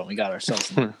 Mattrell, and we got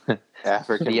ourselves in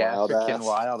African wild African ass.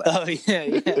 wild oh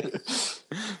yeah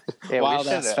Yeah, wild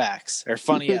ass facts or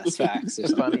funny ass facts or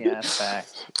something. Funny ass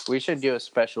facts. We should do a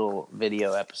special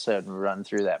video episode and run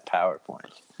through that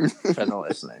PowerPoint for the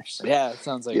listeners. Yeah, it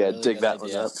sounds like a really dig good that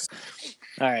idea. one up.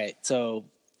 All right, so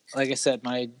like I said,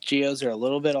 my geos are a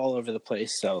little bit all over the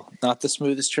place, so not the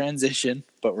smoothest transition,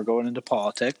 but we're going into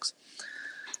politics.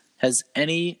 Has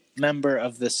any member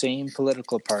of the same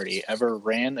political party ever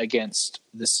ran against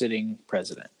the sitting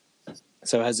president?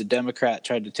 So has a Democrat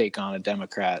tried to take on a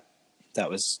Democrat that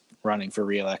was running for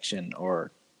re-election,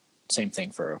 or same thing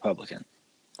for a Republican?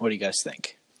 What do you guys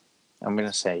think? I'm going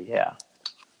to say yeah.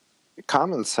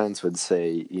 Common sense would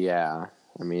say, yeah.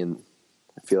 I mean,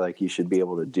 I feel like you should be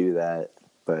able to do that,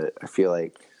 but I feel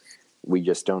like we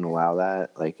just don't allow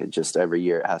that. Like, it just every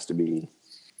year it has to be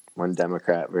one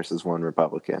Democrat versus one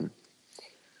Republican.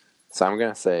 So I'm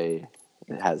going to say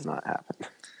it has not happened.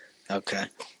 Okay.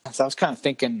 So I was kind of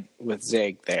thinking with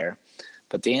Zig there,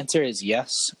 but the answer is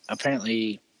yes.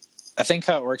 Apparently, I think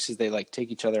how it works is they like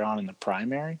take each other on in the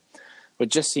primary,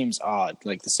 which just seems odd.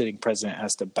 Like the sitting president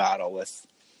has to battle with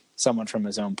someone from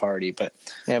his own party. But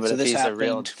Yeah, but so if this he's a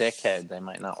real happened- dickhead, they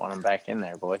might not want him back in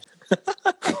there, boy.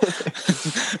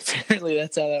 apparently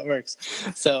that's how that works.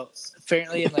 So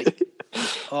apparently in like,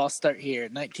 I'll start here.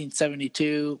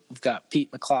 1972, we've got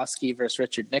Pete McCloskey versus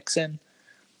Richard Nixon.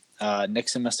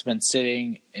 Nixon must have been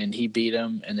sitting, and he beat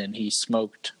him, and then he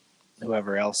smoked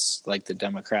whoever else, like the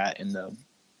Democrat in the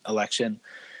election.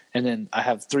 And then I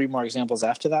have three more examples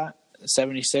after that.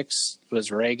 76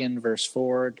 was Reagan versus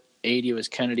Ford. 80 was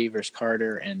Kennedy versus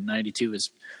Carter, and 92 was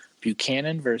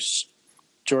Buchanan versus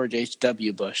George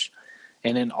H.W. Bush.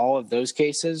 And in all of those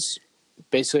cases,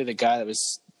 basically the guy that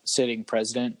was sitting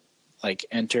president like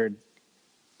entered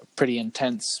a pretty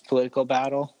intense political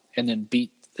battle and then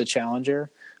beat the challenger,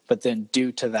 but then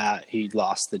due to that he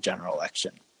lost the general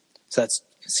election. So that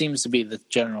seems to be the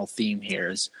general theme here,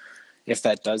 is if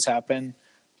that does happen,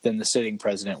 then the sitting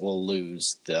president will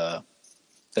lose the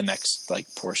next like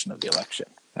portion of the election.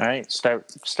 All right, start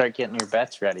getting your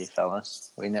bets ready,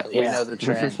 fellas. We know the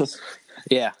trends.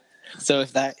 Yeah. So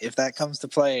if that comes to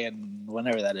play, and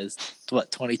whenever that is,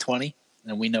 what, 2020?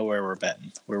 and we know where we're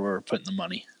betting, where we're putting the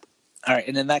money. All right,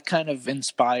 and then that kind of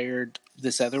inspired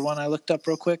this other one I looked up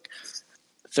real quick.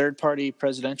 Third-party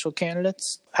presidential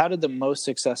candidates. How did the most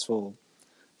successful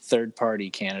third-party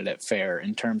candidate fare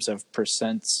in terms of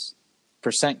percent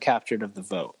captured of the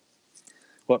vote?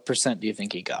 What percent do you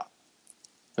think he got?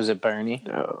 Was it Bernie?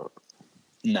 Oh,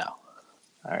 No.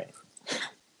 All right.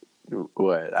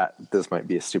 what? This might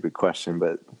be a stupid question,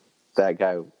 but that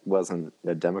guy wasn't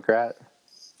a Democrat?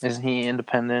 Isn't he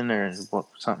independent or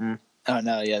something? Oh,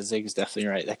 no, yeah, Zig's definitely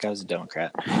right. That guy was a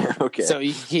Democrat. Okay. So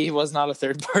he was not a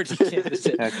third-party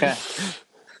candidate. Okay.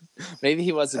 Maybe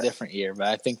he was a different year, but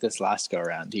I think this last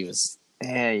go-around he was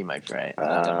Yeah, you might be right.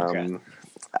 a Democrat.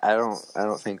 I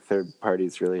don't think third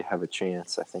parties really have a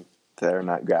chance. I think they're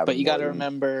not grabbing. But you got to more than-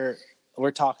 remember,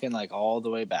 we're talking like all the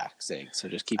way back, Zig, so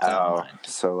just keep that in mind.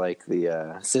 So like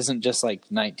the This isn't just like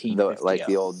 1950. like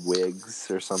the old Whigs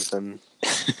or something.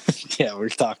 Yeah, we're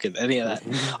talking any of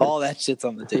that. All that shit's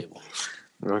on the table.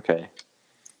 Okay.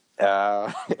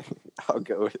 I'll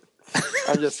go with.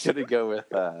 I'm just gonna go with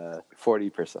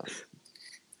 40%.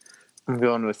 I'm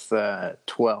going with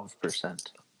 12%.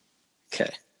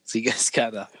 Okay. So you guys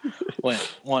kind of went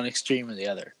one extreme or the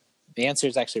other. The answer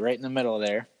is actually right in the middle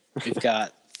there. We've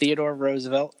got Theodore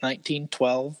Roosevelt,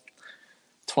 1912,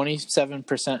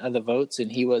 27% of the votes,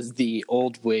 and he was the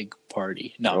old Whig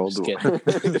party. No, I'm just kidding.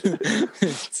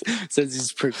 It says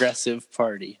he's progressive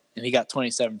party, and he got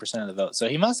 27% of the vote. So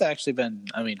he must have actually been,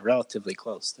 relatively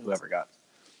close to whoever got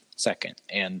second,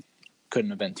 and couldn't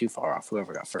have been too far off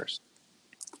whoever got first.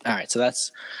 All right, so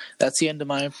that's the end of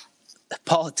my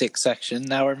politics section.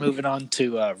 Now we're moving on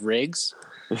to rigs.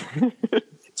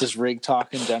 Just rig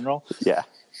talk in general. Yeah.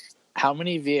 How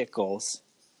many vehicles,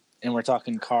 and we're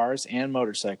talking cars and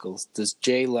motorcycles, does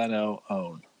Jay Leno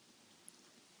own?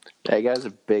 That guy's a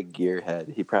big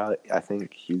gearhead. I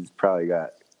think he's probably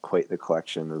got quite the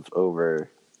collection of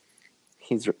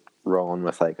he's rolling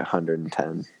with like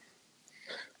 110.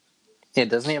 Yeah,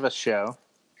 doesn't he have a show?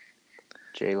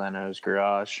 Jay Leno's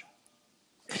Garage.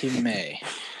 He may.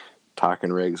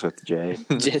 Talking rigs with Jay.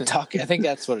 I think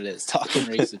that's what it is. Talking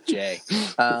rigs with Jay.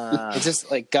 It's just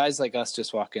like guys like us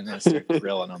just walk in there and start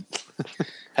grilling them.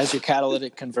 How's your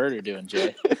catalytic converter doing,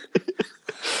 Jay?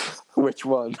 Which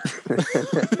one?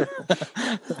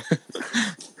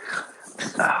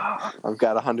 I've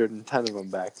got 110 of them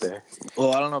back there.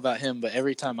 Well, I don't know about him, but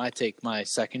every time I take my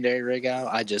secondary rig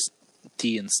out, I just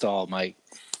de-install my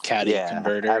caddy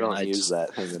converter. I don't use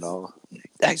that thing at all.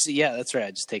 Actually, yeah, that's right.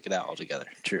 I just take it out altogether.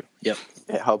 True. Yep.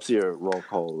 It helps you roll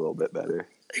coal a little bit better.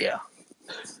 Yeah.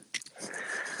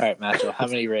 All right, Matchell, how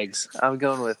many rigs? I'm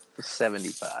going with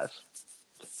 75.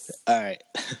 All right.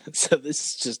 So this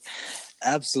is just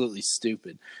absolutely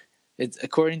stupid. It's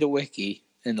according to Wiki,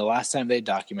 and the last time they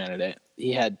documented it,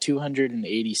 he had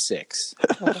 286.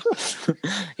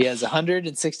 He has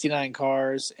 169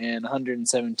 cars and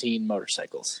 117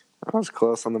 motorcycles. I was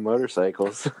close on the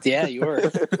motorcycles. Yeah, you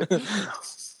were.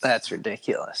 That's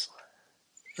ridiculous.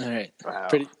 All right. Wow.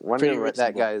 Pretty Wonder what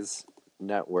that reasonable. guy's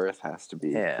net worth has to be.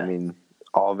 Yeah. I mean,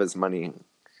 all of his money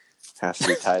has to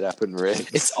be tied up in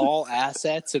rigs. It's all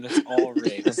assets and it's all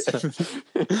rigs.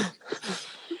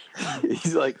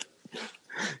 He's like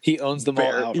He owns them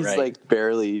all outright. he's like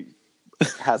barely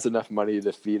has enough money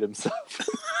to feed himself.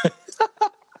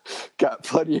 Got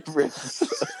plenty of rigs.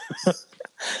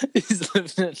 He's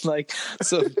living in like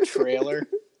some trailer,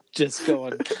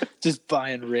 just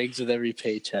buying rigs with every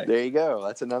paycheck. There you go.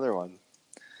 That's another one.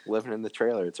 Living in the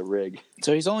trailer. It's a rig.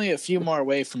 So he's only a few more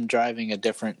away from driving a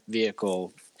different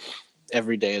vehicle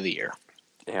every day of the year.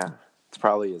 Yeah. It's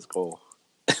probably his goal.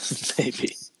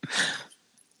 Maybe.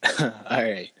 All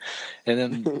right. And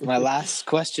then my last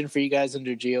question for you guys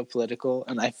under geopolitical,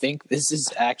 and I think this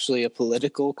is actually a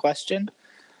political question,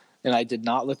 and I did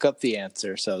not look up the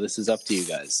answer, so this is up to you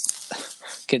guys.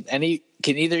 Can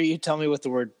either of you tell me what the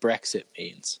word Brexit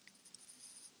means?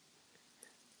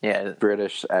 Yeah,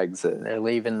 British exit. they're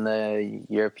leaving the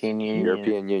European Union.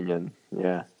 European Union.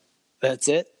 Yeah. That's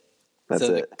it? That's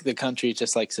so it. The country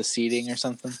just like seceding or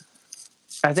something?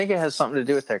 I think it has something to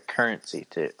do with their currency,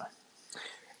 too.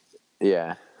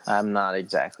 Yeah. I'm not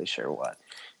exactly sure what.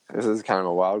 This is kind of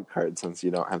a wild card since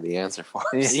you don't have the answer for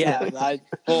it. Yeah.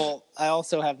 I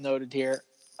also have noted here,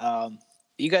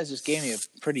 you guys just gave me a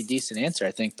pretty decent answer,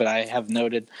 I think, but I have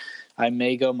noted I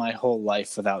may go my whole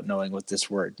life without knowing what this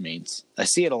word means. I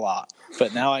see it a lot,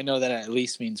 but now I know that it at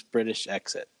least means British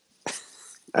exit.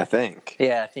 I think.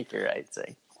 Yeah, I think you're right,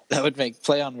 Zay. That would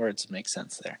play on words would make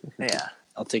sense there. Yeah.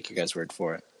 I'll take your guys' word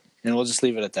for it. And we'll just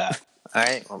leave it at that. All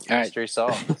right. Well, All right. mystery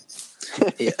solved.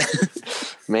 Yeah.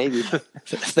 Maybe. All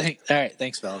right.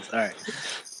 Thanks, fellas. All right.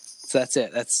 So that's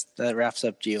it. That wraps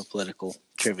up geopolitical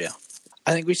trivia.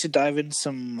 I think we should dive into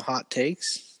some hot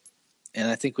takes,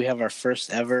 and I think we have our first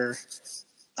ever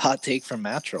hot take from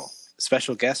Mattrel,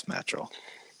 special guest Mattrel.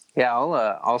 Yeah,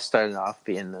 I'll start it off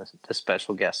being the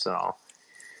special guest and all.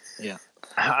 Yeah.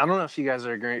 I don't know if you guys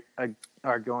are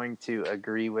going to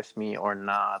agree with me or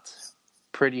not.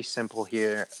 Pretty simple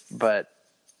here, but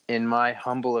in my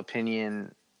humble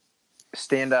opinion,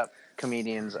 stand-up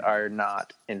comedians are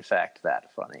not, in fact,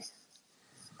 that funny.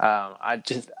 I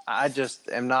just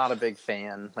am not a big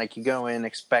fan. Like, you go in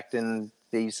expecting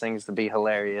these things to be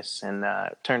hilarious, and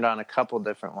turned on a couple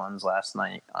different ones last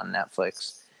night on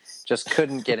Netflix. Just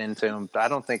couldn't get into them. I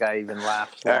don't think I even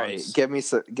laughed All once.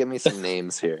 right, give me some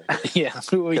names here. Yeah.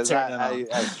 Who we Because turning on?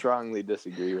 I strongly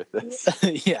disagree with this.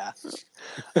 Yeah.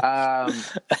 I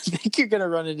think you're going to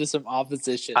run into some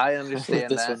opposition. I understand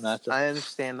This that. one, Mattrel. I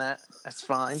understand that. That's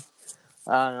fine.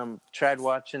 Tried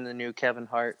watching the new Kevin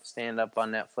Hart stand-up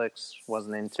on Netflix.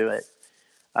 Wasn't into it.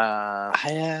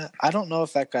 I don't know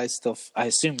if that guy's still. I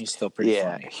assume he's still pretty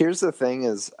funny. Here's the thing: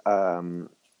 is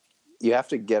you have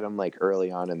to get them like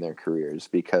early on in their careers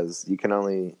because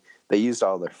they used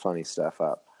all their funny stuff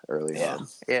up early on.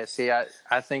 Yeah. See,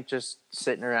 I think just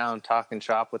sitting around talking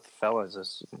shop with the fellas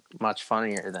is much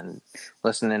funnier than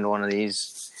listening to one of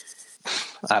these.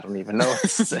 I don't even know what to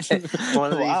say.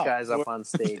 One of these guys up on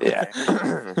stage. Yeah.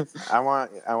 I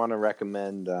want to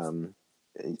recommend.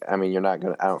 I mean, you're not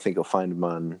gonna. I don't think you'll find him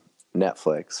on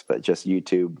Netflix, but just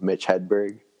YouTube. Mitch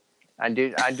Hedberg. I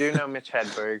do know Mitch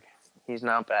Hedberg. He's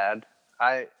not bad.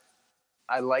 I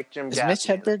like Jim. Is Mitch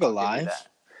Hedberg alive?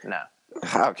 No.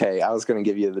 Okay, I was going to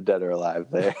give you the dead or alive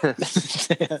there.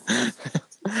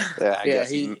 I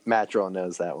guess Mattrel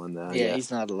knows that one though. Yeah,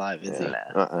 he's not alive, is he?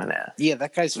 Nah. Yeah,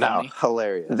 that guy's funny. No,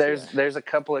 hilarious. There's a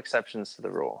couple exceptions to the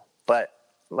rule, but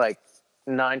like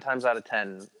 9 times out of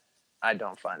 10, I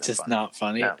don't find it just funny. not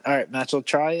funny. No. All right, Mattrel,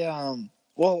 try.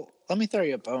 Well, let me throw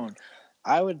you a bone.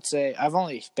 I would say I've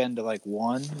only been to like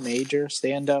one major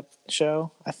stand-up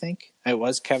show. I think it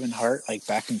was Kevin Hart. Like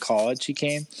back in college, he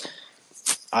came.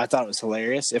 I thought it was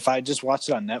hilarious. If I just watched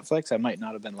it on Netflix, I might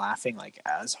not have been laughing like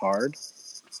as hard.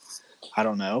 I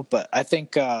don't know, but I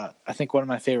think one of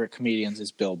my favorite comedians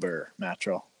is Bill Burr,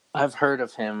 Mattrel. I've heard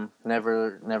of him.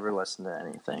 Never listened to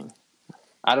anything.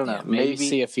 I don't know. Yeah, maybe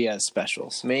see if he has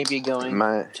specials. Maybe going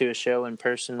to a show in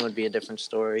person would be a different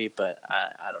story, but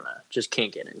I don't know. Just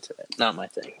can't get into it. Not my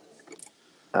thing.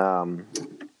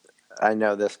 I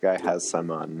know this guy has some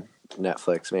on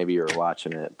Netflix. Maybe you were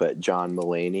watching it, but John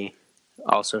Mulaney.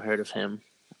 Also heard of him.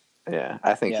 Yeah,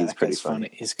 I think he's pretty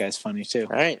funny. This guy's funny too.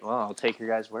 All right, well, I'll take your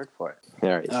guys' word for it.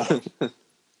 All right.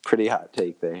 Pretty hot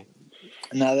take there.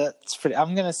 No, that's pretty.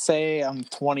 I'm gonna say I'm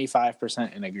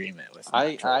 25% in agreement with.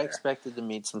 I expected to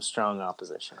meet some strong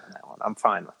opposition on that one. I'm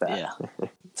fine with that. Yeah,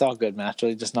 it's all good,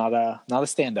 Mattrel. Just not a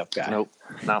stand-up guy. Nope,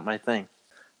 not my thing.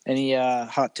 Any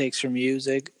hot takes from you,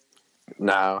 Zig?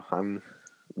 No, I'm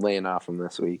laying off him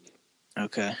this week.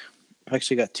 Okay, I've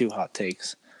actually got 2 hot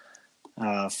takes.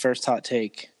 First hot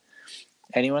take: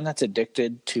 anyone that's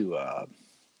addicted to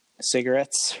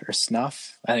cigarettes or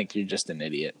snuff, I think you're just an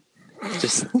idiot.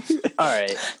 Just all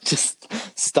right. Just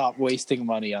stop wasting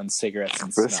money on cigarettes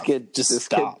and This snuff. kid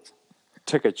Stop.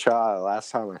 Took a child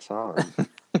last time I saw him.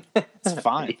 It's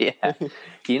fine. Yeah.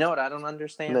 You know what I don't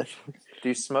understand?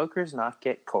 Do smokers not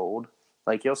get cold?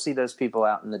 Like, you'll see those people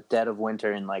out in the dead of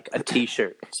winter in like a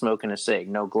t-shirt smoking a cig,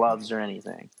 no gloves or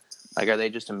anything. Like, are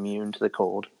they just immune to the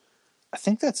cold? I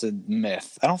think that's a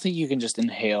myth. I don't think you can just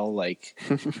inhale like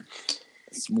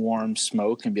warm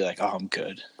smoke and be like, "Oh, I'm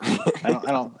good." I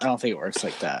don't think it works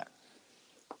like that.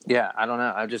 Yeah, I don't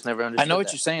know. I've just never understood. I know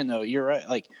what you're saying though. You're right.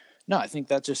 Like, no, I think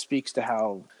that just speaks to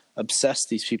how obsessed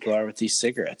these people are with these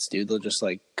cigarettes, dude. They'll just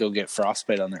like go get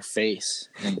frostbite on their face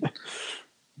in the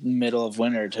middle of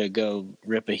winter to go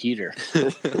rip a heater.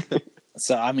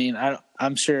 So, I mean,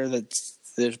 I'm sure that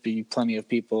there'd be plenty of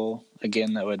people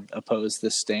again that would oppose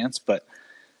this stance, but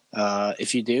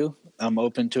if you do, I'm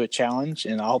open to a challenge,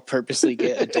 and I'll purposely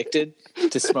get addicted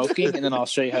to smoking, and then I'll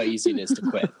show you how easy it is to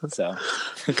quit. So,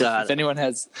 if anyone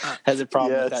has a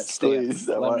problem with that stance,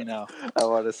 let me know. I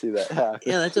want to see that happen.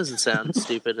 Yeah, that doesn't sound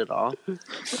stupid at all.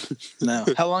 No.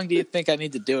 How long do you think I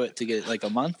need to do it to get like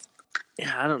a month?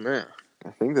 Yeah, I don't know. I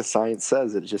think the science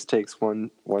says it just takes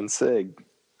one cig.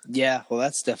 Yeah, well,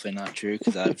 that's definitely not true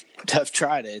because I've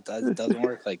tried it. It doesn't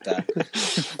work like that.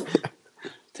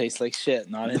 Tastes like shit.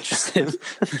 Not interested.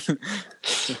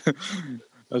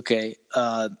 Okay.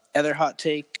 Other hot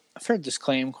take. I've heard this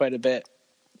claim quite a bit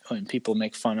when people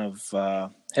make fun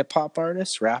of hip hop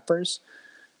artists, rappers.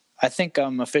 I think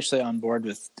I'm officially on board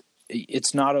with.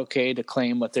 It's not okay to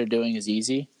claim what they're doing is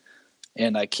easy.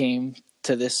 And I came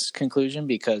to this conclusion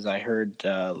because I heard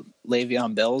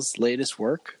Le'Veon Bell's latest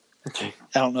work. I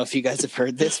don't know if you guys have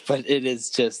heard this, but it is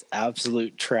just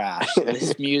absolute trash.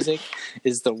 This music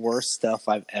is the worst stuff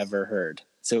I've ever heard.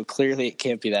 So clearly it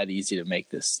can't be that easy to make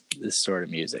this sort of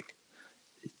music.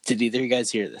 Did either of you guys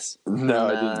hear this? No,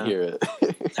 I didn't hear it.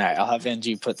 All right, I'll have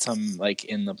NG put some like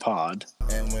in the pod.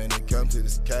 And when it comes to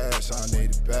this cash, I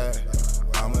need it bad.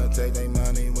 I'ma take they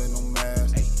money with no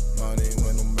mask. Money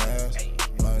with no mask.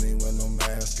 Money with no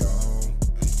mask on.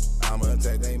 I'ma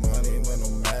take they money with no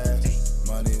mask.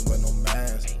 Money with no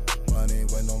mask. Money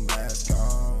with no mask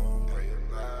on.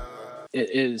 It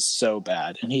is so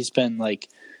bad. And he's been like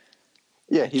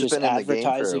He's just been in the game for a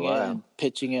advertising it while. and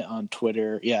pitching it on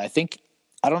Twitter. Yeah,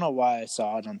 I don't know why I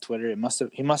saw it on Twitter. He must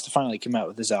have finally come out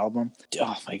with his album.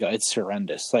 Oh my god, it's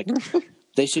horrendous. Like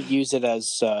they should use it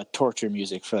as torture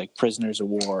music for like prisoners of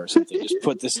war or something. Just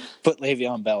put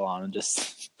Le'Veon Bell on and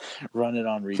just run it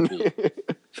on repeat.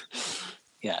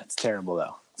 Yeah, it's terrible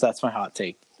though. So that's my hot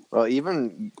take. Well,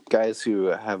 even guys who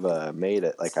have made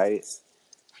it, like I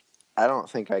don't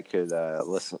think I could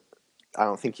listen. I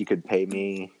don't think you could pay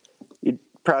me. You'd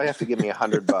probably have to give me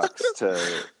 $100 to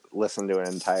listen to an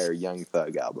entire Young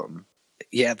Thug album.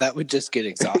 Yeah, that would just get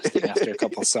exhausting after a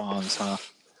couple songs, huh?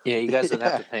 Yeah, you guys would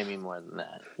have to pay me more than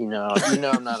that. You know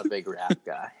I'm not a big rap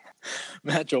guy.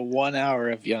 Imagine 1 hour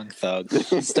of Young Thug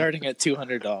starting at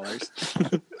 $200.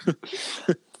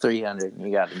 $300,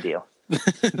 you got a deal.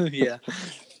 Yeah.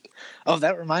 Oh,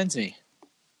 that reminds me.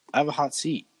 I have a hot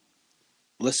seat.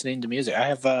 Listening to music. I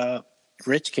have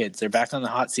rich kids. They're back on the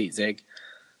hot seat, Zig.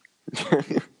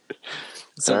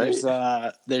 So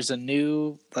there's a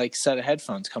new like set of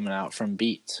headphones coming out from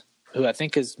Beats, who I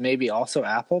think is maybe also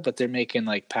Apple, but they're making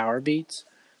like Power Beats,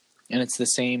 and it's the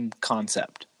same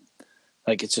concept.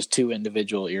 Like it's just two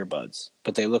individual earbuds,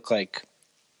 but they look like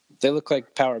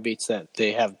Power Beats that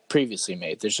they have previously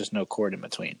made. There's just no cord in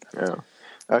between. Oh.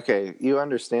 Okay, you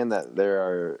understand that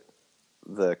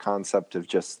the concept of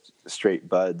just straight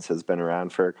buds has been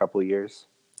around for a couple years?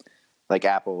 Like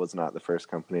Apple was not the first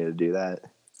company to do that.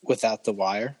 Without the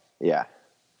wire? Yeah.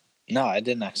 No, I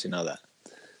didn't actually know that.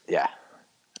 Yeah.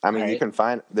 I mean, All right. you can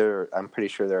find there. I'm pretty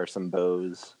sure there are some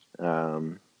Bose.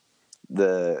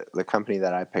 The company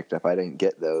that I picked up, I didn't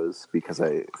get those because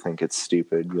I think it's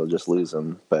stupid. You'll just lose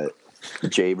them. But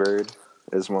Jaybird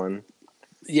is one.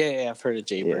 Yeah, I've heard of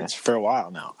Jaybirds for a while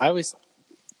now.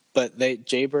 But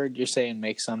Jaybird, you're saying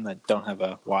makes some that don't have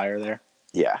a wire there?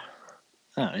 Yeah.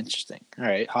 Oh, interesting. All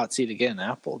right, hot seat again.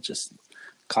 Apple, just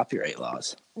copyright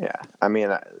laws. Yeah. I mean,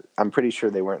 I'm pretty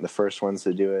sure they weren't the first ones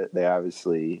to do it. They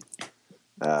obviously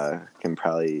can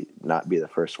probably not be the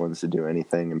first ones to do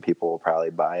anything, and people will probably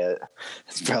buy it.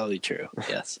 That's probably true.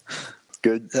 Yes.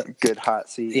 Good hot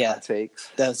seat. Yeah. Hot takes.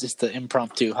 That was just the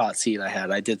impromptu hot seat I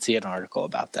had. I did see an article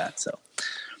about that, so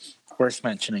worth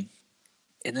mentioning.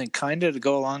 And then kind of to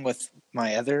go along with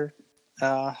my other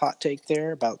hot take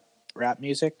there about rap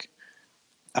music,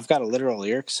 I've got a literal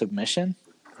lyric submission.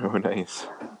 Oh, nice.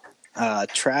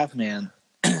 Travman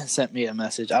sent me a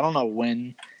message. I don't know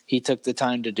when he took the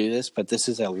time to do this, but this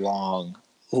is a long,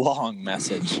 long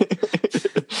message.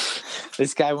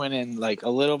 This guy went in like a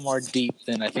little more deep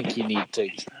than I think you need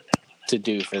to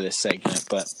do for this segment,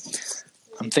 but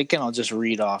I'm thinking I'll just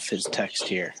read off his text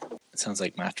here. It sounds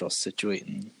like Matrill's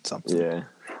situating something. Yeah.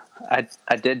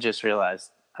 I did just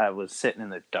realize I was sitting in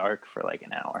the dark for like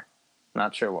an hour.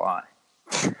 Not sure why.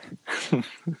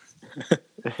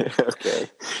 Okay.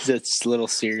 It's a little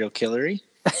serial killery.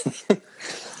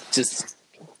 Just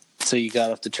so you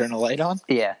got up to turn a light on?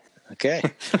 Yeah. Okay.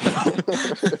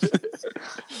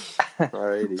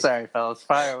 Alrighty. Sorry, fellas.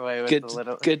 Fire away with Good, the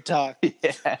little. good talk.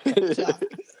 Yeah. Good talk.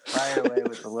 Fire away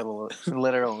with the little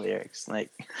literal lyrics.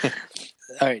 Like,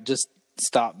 All right, just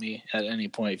stop me at any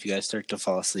point if you guys start to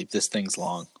fall asleep. This thing's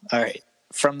long. All right.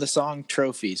 From the song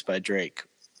Trophies by Drake.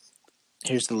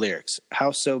 Here's the lyrics.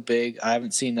 House so big, I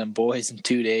haven't seen them boys in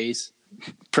 2 days.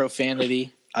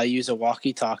 Profanity, I use a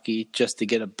walkie-talkie just to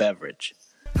get a beverage.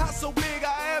 House so big,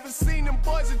 I haven't seen them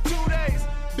boys in 2 days.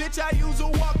 Bitch, I use a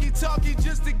walkie-talkie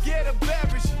just to get a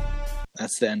beverage.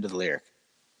 That's the end of the lyric.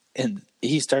 And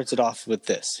he starts it off with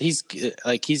this. He's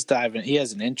diving. He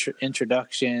has an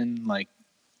introduction, like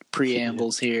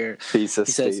preambles here. Thesis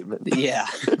He says, statement. yeah.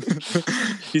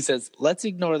 He says, let's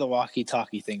ignore the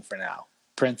walkie-talkie thing for now.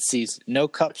 Parentheses, no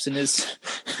cups in his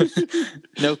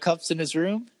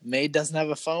room. Maid doesn't have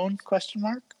a phone, question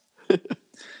mark.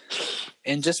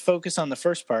 And just focus on the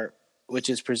first part, which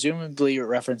is presumably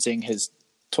referencing his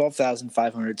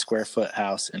 12,500 square foot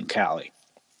house in Cali.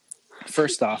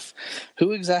 First off,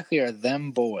 who exactly are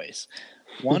them boys?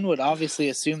 One would obviously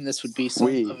assume this would be some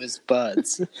We. of his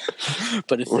buds.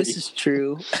 But if this is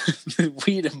true,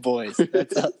 weed and boys.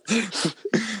 That's us.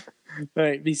 All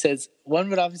right, he says, one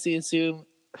would obviously assume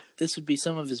this would be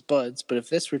some of his buds, but if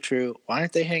this were true, why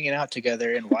aren't they hanging out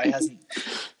together, and why has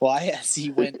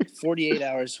he went 48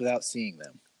 hours without seeing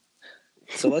them?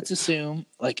 So let's assume,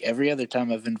 like every other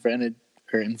time I've invited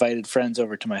friends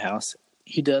over to my house,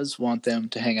 he does want them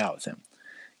to hang out with him.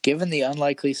 Given the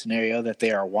unlikely scenario that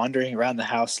they are wandering around the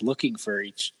house looking for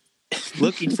each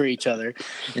other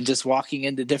and just walking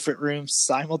into different rooms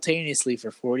simultaneously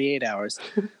for 48 hours,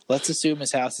 let's assume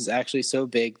his house is actually so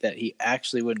big that he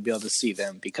actually wouldn't be able to see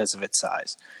them because of its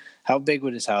size. How big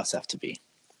would his house have to be?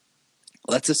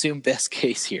 Let's assume best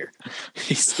case here.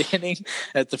 He's standing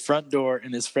at the front door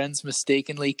and his friends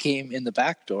mistakenly came in the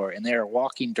back door and they are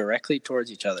walking directly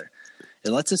towards each other.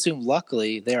 And let's assume,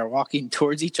 luckily, they are walking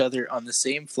towards each other on the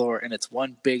same floor, and it's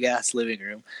one big-ass living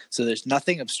room, so there's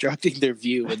nothing obstructing their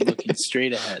view when looking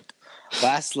straight ahead.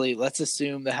 Lastly, let's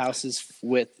assume the house's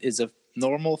width is a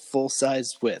normal,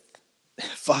 full-size width.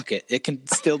 Fuck it. It can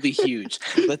still be huge.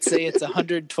 Let's say it's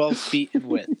 112 feet in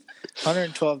width.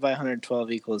 112 by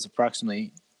 112 equals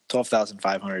approximately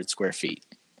 12,500 square feet.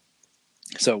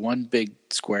 So one big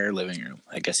square living room,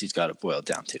 I guess he's got it boiled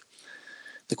down to.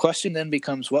 The question then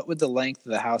becomes, what would the length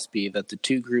of the house be that the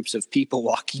two groups of people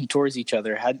walking towards each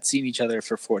other hadn't seen each other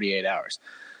for 48 hours?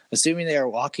 Assuming they are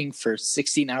walking for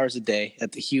 16 hours a day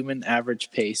at the human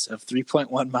average pace of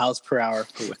 3.1 miles per hour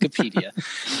per Wikipedia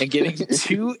and getting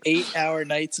 2 8-hour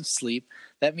nights of sleep,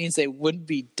 that means they wouldn't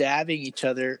be dabbing each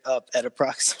other up at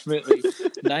approximately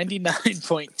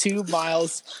 99.2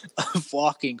 miles of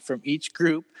walking from each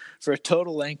group for a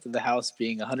total length of the house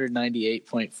being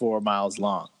 198.4 miles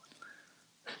long.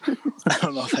 I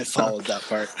don't know if I followed that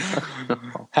part.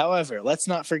 However, let's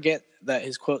not forget that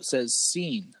his quote says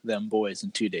seen them boys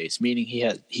in 2 days, meaning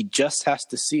he just has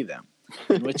to see them.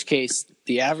 In which case,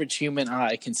 the average human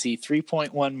eye can see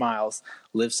 3.1 miles,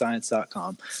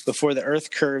 livescience.com, before the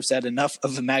Earth curves at enough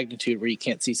of a magnitude where you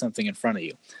can't see something in front of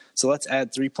you. So let's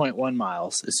add 3.1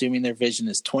 miles, assuming their vision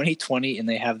is 20/20 and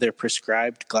they have their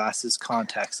prescribed glasses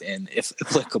contacts in, if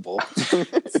applicable,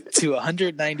 to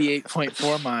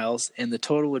 198.4 miles, and the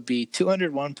total would be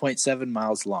 201.7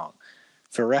 miles long.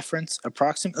 For reference,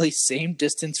 approximately same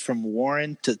distance from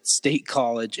Warren to State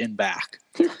College and back.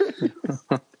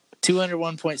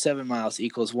 201.7 miles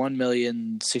equals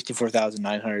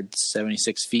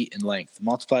 1,064,976 feet in length.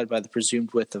 Multiplied by the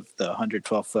presumed width of the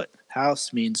 112-foot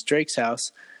house means Drake's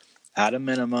house, at a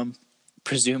minimum,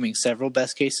 presuming several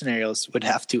best-case scenarios, would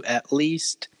have to at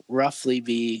least roughly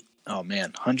be,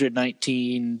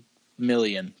 119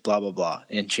 million, blah, blah, blah,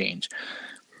 and change,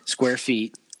 square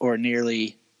feet, or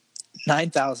nearly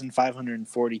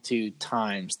 9,542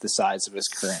 times the size of his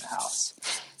current house.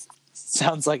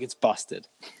 Sounds like it's busted.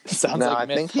 Sounds No, like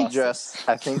I think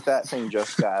I think that thing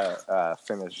just got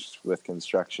finished with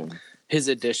construction. His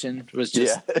addition was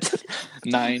just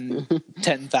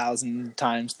 10,000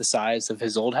 times the size of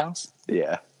his old house?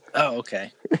 Yeah. Oh,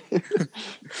 okay.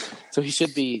 So he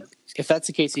should be, if that's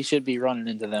the case, he should be running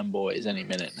into them boys any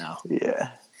minute now.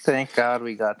 Yeah. Thank God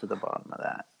we got to the bottom of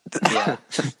that. Yeah.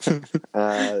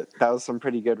 That was some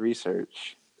pretty good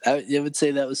research. I would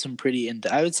say that was some pretty,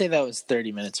 I would say that was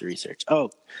 30 minutes of research. Oh,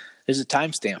 there's a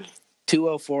timestamp,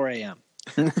 2:04 a.m.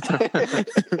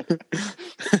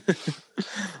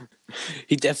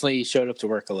 He definitely showed up to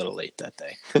work a little late that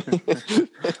day.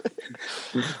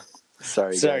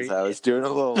 Sorry, guys. I was doing a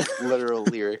little literal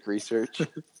lyric research.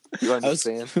 You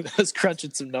understand? I was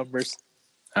crunching some numbers.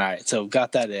 All right, so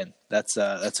got that in. That's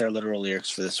our literal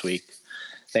lyrics for this week.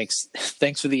 Thanks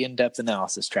for the in-depth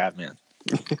analysis, Trav, man.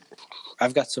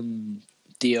 I've got some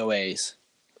DOAs.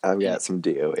 I've got some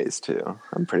DOAs too.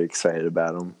 I'm pretty excited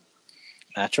about them.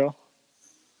 Natural?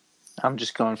 I'm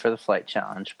just going for the flight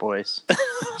challenge, boys.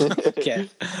 Okay.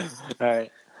 All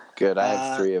right. Good. I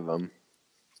have 3 of them.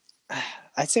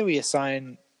 I'd say we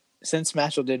assign, since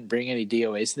Matchell didn't bring any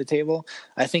DOAs to the table,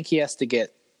 I think he has to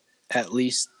get at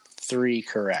least 3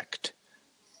 correct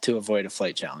to avoid a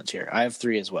flight challenge here. I have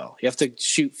 3 as well. You have to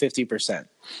shoot 50%.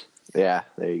 Yeah,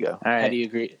 there you go. All right. How do you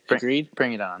agree? Agreed?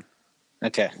 Bring it on.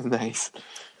 Okay. Nice.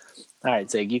 All right,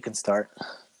 Zig, you can start.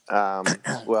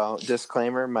 Well,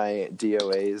 disclaimer, my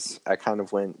DOAs, I kind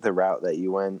of went the route that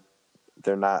you went.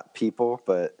 They're not people,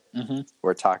 but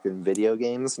we're talking video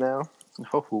games now.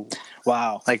 Oh,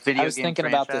 Wow. like video I was game thinking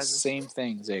about the franchises? same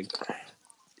thing, Zig.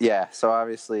 Yeah, so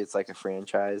obviously it's like a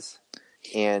franchise.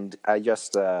 And I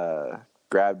just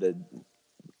grabbed it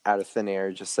out of thin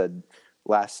air, just said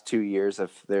last 2 years,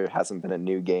 if there hasn't been a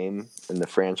new game in the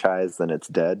franchise, then it's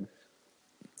dead.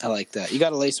 I like that. You got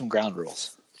to lay some ground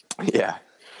rules. Yeah.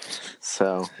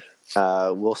 So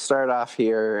we'll start off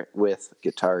here with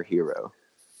Guitar Hero.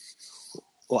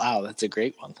 Wow, that's a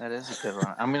great one. That is a good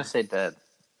one. I'm gonna say dead.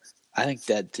 I think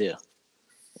dead too.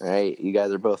 All right, you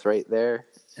guys are both right there.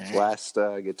 All right. Last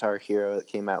Guitar Hero that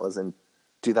came out was in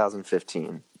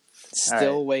 2015.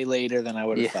 Still right. way later than I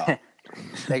would have thought.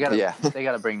 They gotta Yeah. they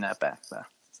gotta bring that back though.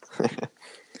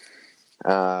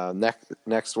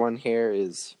 Next one here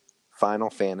is Final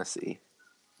Fantasy.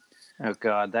 Oh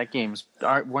god, that game's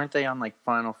weren't they on like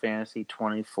Final Fantasy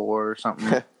 24 or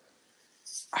something?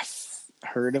 I've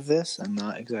heard of this. I'm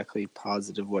not exactly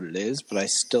positive what it is, but I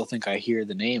still think I hear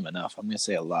the name enough. I'm going to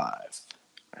say Alive.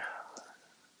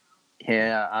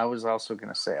 Yeah, I was also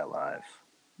gonna say Alive.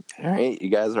 All right, you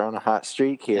guys are on a hot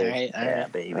streak here. All right, all Yeah,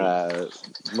 right. baby.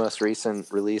 Most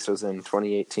recent release was in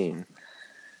 2018.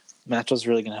 Macho's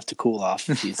really going to have to cool off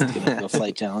if he's going to go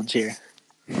flight challenge here.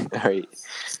 All right.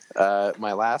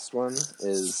 My last one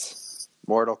is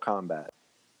Mortal Kombat.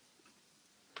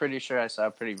 Pretty sure I saw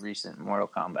a pretty recent Mortal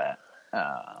Kombat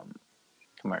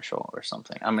commercial or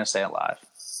something. I'm gonna say Alive.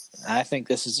 I think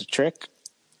this is a trick.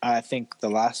 I think the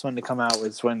last one to come out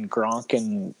was when Gronk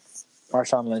and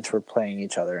Marshawn Lynch were playing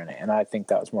each other in it, and I think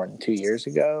that was more than 2 years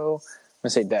ago. I'm going to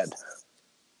say dead.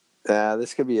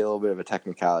 This could be a little bit of a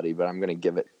technicality, but I'm going to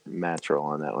give it Mattrel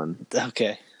on that one.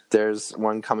 Okay. There's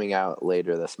one coming out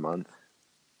later this month.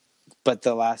 But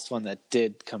the last one that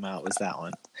did come out was that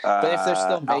one. But if they're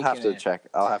still making I'll have to it, check.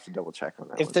 I'll have to double check on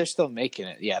that if one. they're still making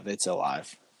it, yeah, it's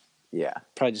Alive. Yeah.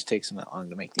 Probably just takes them that long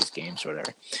to make these games or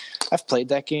whatever. I've played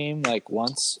that game like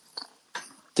once,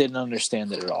 didn't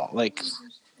understand it at all. Like,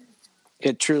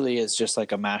 it truly is just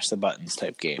like a mash the buttons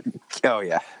type game. Oh,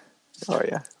 yeah. Oh,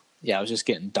 yeah. Yeah, I was just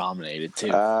getting dominated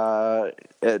too.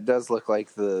 It does look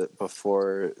like the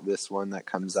before this one that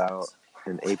comes out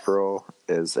in April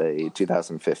is a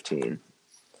 2015.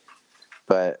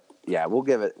 But yeah, we'll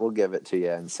give it to you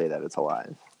and say that it's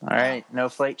Alive. All right, no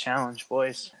flight challenge,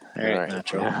 boys. All right,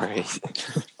 Natural. All right.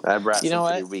 I brought You know some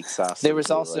what? pretty weak sauce. There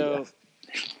was into it, also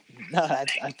no.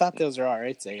 I thought those were all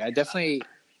right. Zig. I definitely.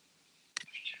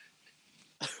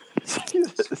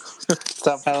 What's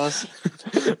up, fellas?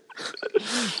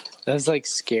 That was like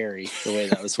scary the way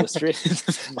that was whispered into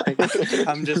the mic.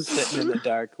 I'm just sitting in the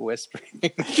dark whispering.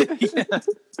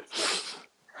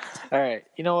 All right,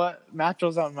 you know what?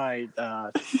 Natural's on my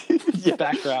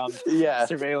background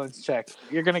surveillance check.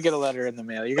 You're gonna get a letter in the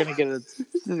mail. You're gonna get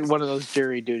one of those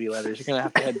jury duty letters. You're gonna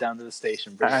have to head down to the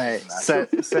station. All right,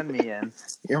 send me in.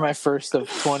 You're my first of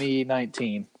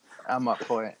 2019. I'm up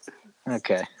for it.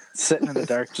 Okay, sitting in the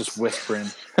dark, just whispering.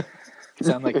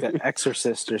 Sound like the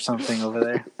Exorcist or something over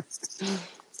there.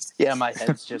 Yeah, my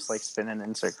head's just like spinning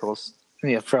in circles.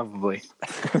 Yeah, probably.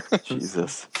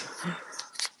 Jesus.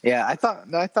 Yeah, I thought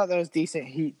that was decent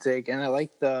heat, Zig, and I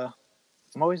like the.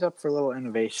 I'm always up for a little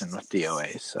innovation with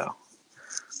DOAs, so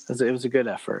it was a good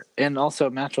effort. And also,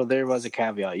 Natural, there was a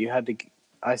caveat. You had to.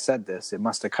 I said this. It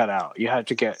must have cut out. You had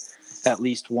to get at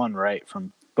least one right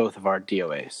from both of our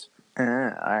DOAs. All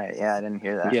right, yeah, I didn't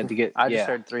hear that. You had to get. I just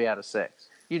heard 3 out of 6.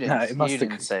 You didn't. No, it must you have-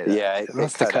 didn't say that. Yeah, It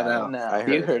must have cut out. No, I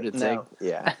You heard it, Zig. No.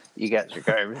 Yeah. You guys are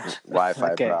garbage.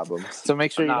 Wi-Fi Okay. problems. So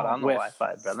make sure I'm you not don't on the whiff.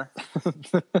 Wi-Fi, brother.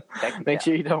 Make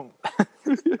sure you don't.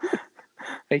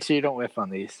 Make sure you don't whiff on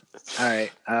these. All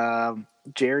right,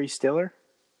 Jerry Stiller.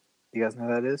 You guys know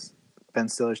who that is? Ben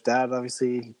Stiller's dad.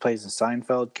 Obviously, he plays a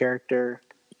Seinfeld character.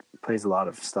 He plays a lot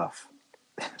of stuff.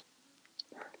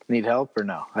 Need help or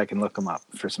no? I can look him up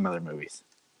for some other movies.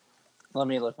 Let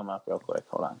me look them up real quick.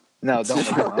 Hold on. No, don't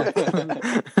look him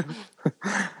up.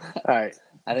 All right,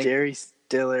 I think Jerry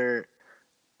Stiller.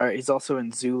 All right, he's also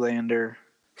in Zoolander.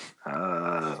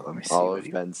 Let me see. All what of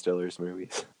he- Ben Stiller's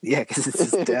movies. Yeah, because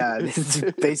it's his dad. It's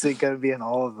basically going to be in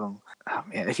all of them. Oh,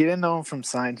 man. If you didn't know him from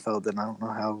Seinfeld, then I don't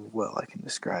know how well I can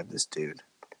describe this dude.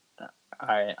 All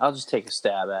right, I'll just take a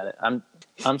stab at it.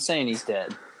 I'm saying he's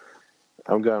dead.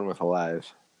 I'm going with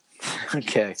Alive.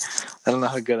 Okay. I don't know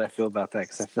how good I feel about that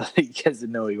because I feel like you guys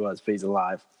didn't know who he was, but he's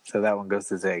alive. So that one goes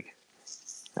to Zig.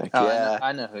 Heck Oh, yeah.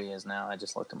 I know who he is now. I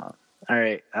just looked him up. All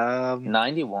right.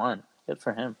 91. Good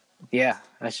for him. Yeah,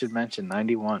 I should mention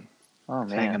 91. Oh,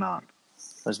 man. Hanging on.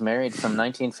 Was married from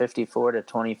 1954 to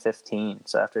 2015.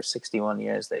 So after 61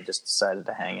 years, they just decided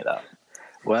to hang it up.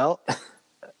 Well,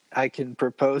 I can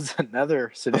propose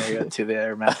another scenario to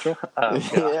there, Metro. Oh,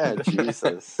 God. Yeah,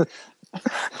 Jesus.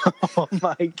 Oh,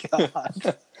 my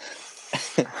God.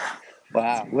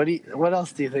 Wow. What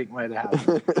else do you think might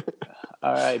happen?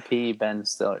 R.I.P. Ben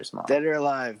Stiller's mom. Dead or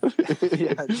alive?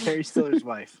 Yeah, Jerry Stiller's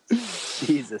wife.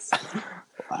 Jesus.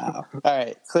 Wow. All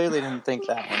right. Clearly didn't think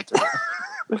that one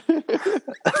through.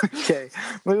 Okay,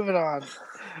 moving on.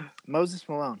 Moses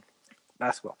Malone.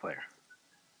 basketball player.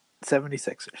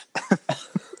 76ers.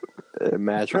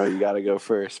 Metro, you got to go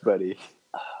first, buddy.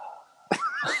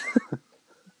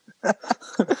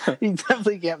 You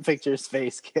definitely can't picture his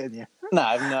face, can you? No,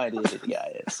 I have no idea who the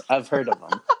guy is. I've heard of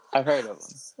him.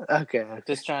 Okay.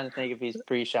 Just trying to think if he's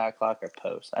pre-shot clock or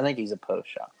post. I think he's a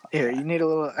post-shot clock. Here, guy. you need a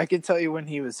little. I can tell you when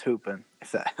he was hooping,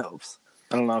 if that helps.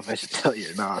 I don't know if I should tell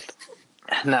you or not.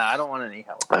 No, I don't want any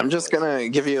help. I'm just gonna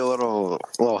give you a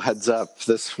little heads up.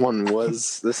 This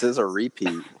is a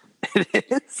repeat. It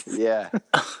is. Yeah.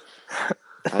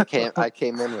 I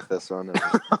came in with this one.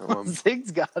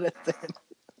 Zig's got it then.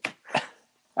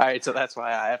 All right, so that's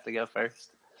why I have to go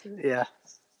first. Yeah.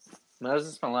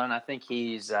 Moses Malone, I think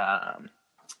he's alive.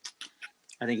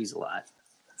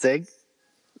 Zig?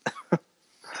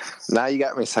 Now you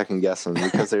got me second guessing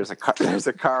because there's a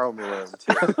Karl Malone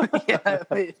too. Yeah,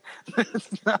 wait.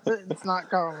 It's not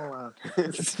Karl Malone.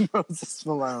 It's Moses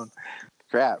Malone.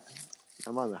 Crap.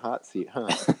 I'm on the hot seat, huh?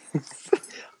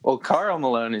 Well, Karl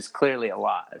Malone is clearly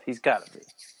alive. He's got to be.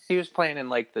 He was playing in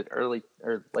like the early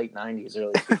or late 90s,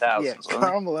 early 2000s. Yeah,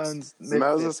 Karl Malone's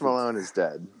Moses Malone is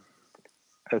dead.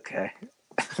 Okay.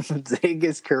 Zig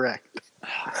is correct.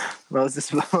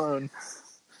 Moses Malone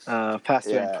passed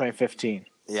away in 2015.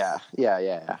 Yeah.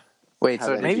 Wait, How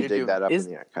so did maybe you dig that up is-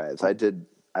 in the archives? I did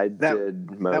Moses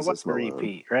That was a Malone.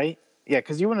 repeat, right? Yeah,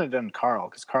 because you wouldn't have done Karl,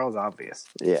 because Karl's obvious.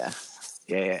 Yeah.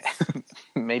 Yeah.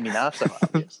 maybe not so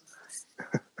obvious.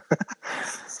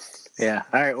 Yeah.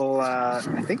 All right, well,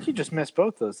 I think you just missed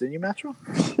both those, didn't you, Metro?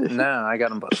 No, I got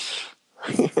them both.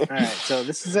 All right, so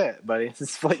this is it, buddy. This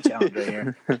is Flight Challenge right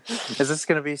here. Is this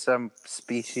going to be some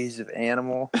species of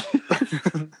animal?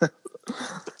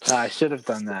 I should have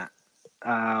done that.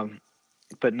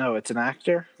 But no, it's an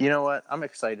actor. You know what? I'm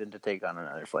excited to take on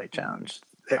another flight challenge.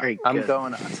 Very I'm good.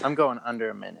 going under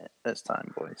a minute this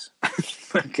time, boys.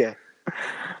 Okay.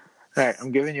 All right,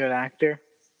 I'm giving you an actor.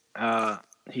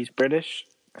 He's British.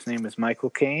 His name is Michael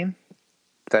Caine.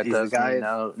 That He's the does guy-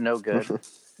 me no good.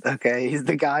 Okay, he's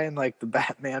the guy in like the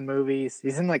Batman movies.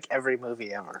 He's in like every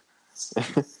movie ever.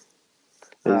 Is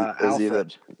he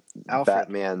Alfred. the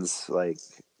Batman's like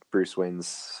Bruce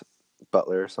Wayne's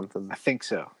butler or something? I think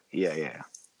so. Yeah.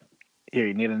 Here,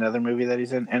 you need another movie that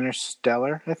he's in.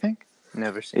 Interstellar, I think.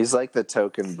 Never seen. He's like the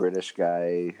token British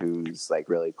guy who's like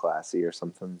really classy or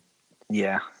something.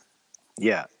 Yeah.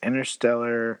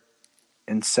 Interstellar,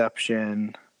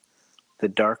 Inception, The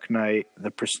Dark Knight,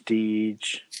 The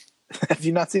Prestige. Have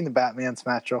you not seen the Batman's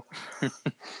Metro?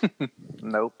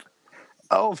 Nope.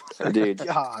 Oh my Dude.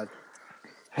 God!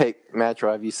 Hey, Metro,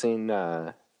 have you seen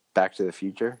Back to the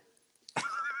Future?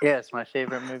 Yeah, it's my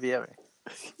favorite movie ever.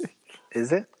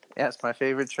 Is it? Yeah, it's my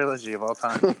favorite trilogy of all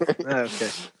time. Okay,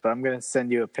 but I'm gonna send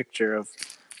you a picture of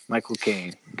Michael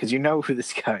Caine because you know who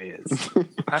this guy is.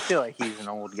 I feel like he's an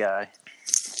old guy.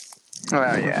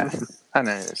 Well, yeah, I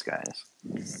know who this guy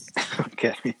is.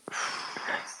 Okay.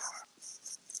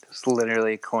 It's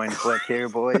literally a coin flip here,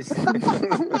 boys.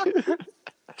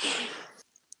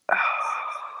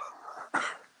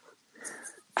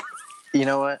 You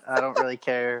know what? I don't really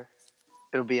care.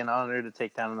 It would be an honor to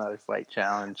take down another flight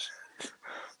challenge.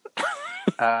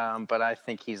 But I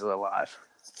think he's alive.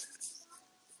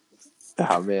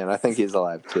 Oh man, I think he's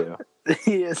alive too.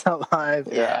 He is alive.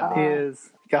 Yeah. He is.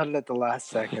 Got it at the last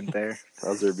second there.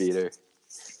 Buzzer beater.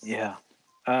 Yeah.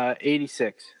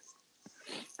 86.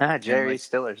 Jerry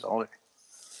Stiller's older.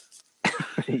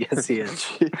 Yes, he is.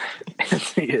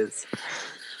 Yes, he is.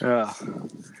 All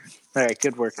right,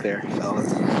 good work there,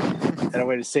 fellas. And a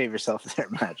way to save yourself there,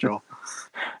 Madril.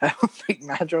 I don't think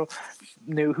Madril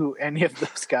knew who any of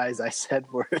those guys I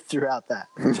said were throughout that.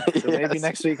 So maybe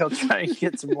next week I'll try and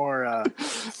get some more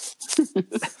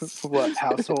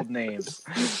household names.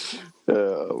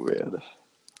 Oh man.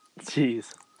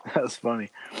 Jeez, that was funny.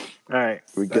 All right.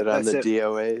 We good on the That's it.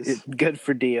 DOAs? Good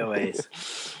for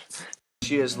DOAs.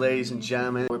 Cheers, ladies and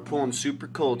gentlemen. We're pulling super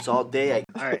Colts all day.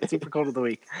 All right, super cold of the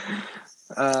week.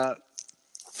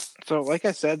 So, like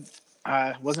I said,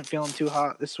 I wasn't feeling too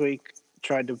hot this week.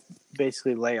 Tried to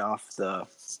basically lay off the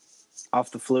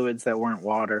fluids that weren't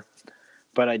water,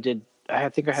 but I did. I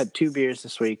think I had 2 beers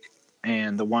this week,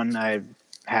 and the one I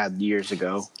had years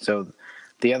ago. So,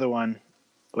 the other one,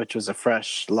 which was a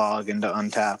fresh log into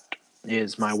Untapped,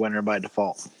 is my winner by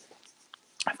default.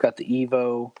 I've got the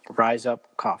Evo Rise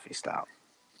Up Coffee Stout.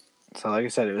 So, like I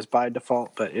said, it was by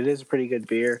default, but it is a pretty good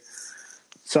beer.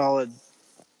 Solid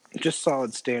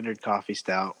standard coffee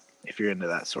stout if you're into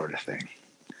that sort of thing.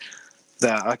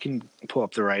 I can pull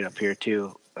up the write-up here,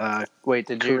 too. Wait,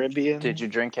 did Caribbean? you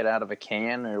drink it out of a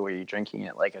can, or were you drinking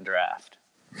it like a draft?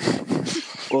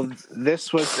 Well,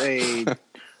 this was a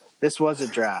This was a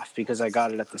draft because I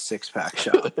got it at the six-pack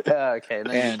shop. Okay,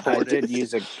 then And I did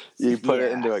use a... You put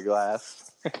it Yeah. into a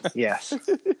glass. Yes.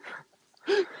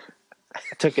 I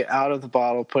took it out of the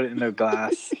bottle, put it into a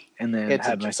glass, and then It's a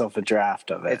had dr- myself a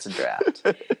draft of it. it's a draft.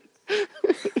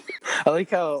 I like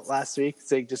how last week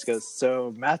Zig just goes,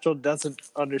 so Mattrell doesn't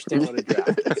understand what a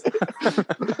draft is.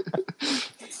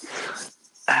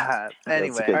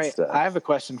 Anyway, good All right, stuff. I have a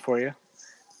question for you.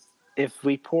 If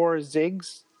we pour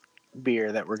Zig's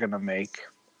beer that we're going to make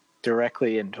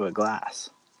directly into a glass,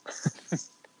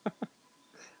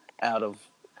 out of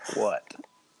what?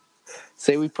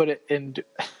 say we put it into...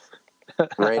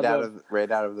 right out of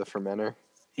the fermenter.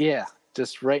 Yeah,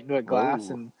 just right into a glass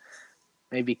Ooh. and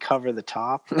maybe cover the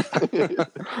top. That's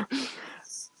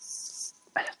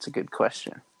a good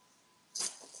question.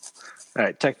 All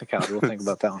right, technicality. We'll think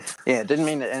about that one. Yeah, didn't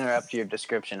mean to interrupt your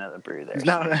description of the brew there.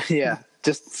 No, yeah,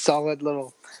 just solid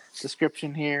little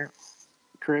description here.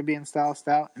 Caribbean style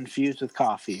stout infused with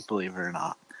coffee, believe it or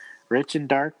not. Rich and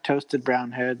dark, toasted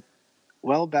brown head,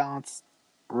 well balanced,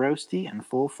 roasty, and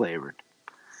full flavored.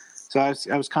 So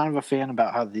I was kind of a fan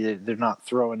about how they're not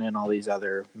throwing in all these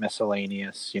other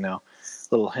miscellaneous,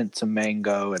 little hints of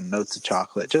mango and notes of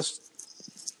chocolate. Just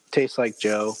tastes like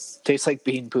Joe. Tastes like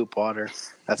bean poop water.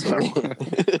 That's what I want.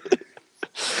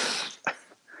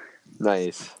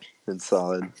 Nice and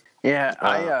solid. Yeah,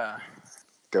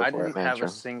 Go I for didn't it, have a Mantro.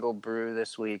 single brew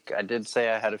this week. I did say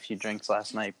I had a few drinks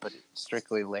last night, but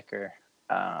strictly liquor.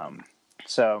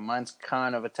 So mine's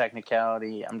kind of a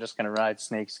technicality. I'm just going to ride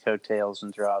Snake's coattails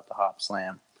and throw out the Hop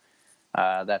Slam.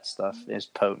 That stuff is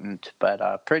potent,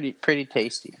 but pretty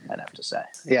tasty, I'd have to say.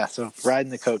 Yeah, so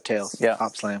riding the coattails. Yeah.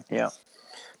 Hop slam. Yeah.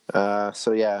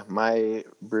 So yeah, my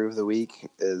brew of the week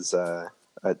is a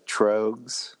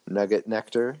Trogs Nugget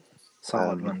Nectar.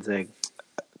 Solid one, Zig.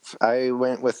 I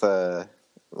went with a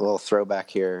little throwback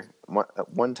here.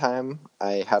 One time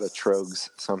I had a Trogs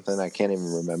something, I can't even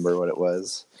remember what it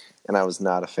was, and I was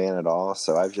not a fan at all.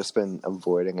 So I've just been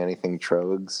avoiding anything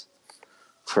Trogs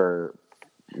for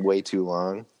way too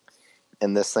long.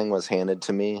 And this thing was handed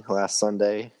to me last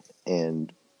Sunday,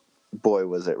 and boy,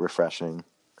 was it refreshing.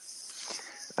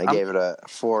 I gave it a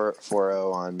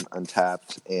 4.0 on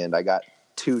Untapped, and I got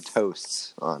 2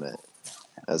 toasts on it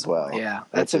as well. Yeah,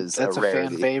 that's which is a fan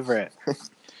rarity. favorite.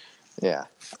 Yeah.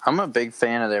 I'm a big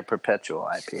fan of their Perpetual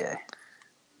IPA.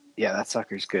 Yeah, that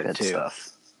sucker's good, Good too.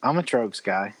 stuff. I'm a Trogs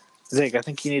guy. Zig, I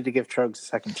think you need to give Trogs a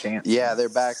second chance. Yeah, they're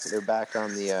back. They're back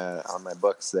on the on my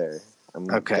books there. I'm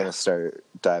Okay. gonna start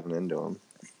diving into them.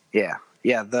 Yeah.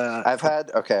 Yeah, I've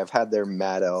had their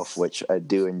Mad Elf, which I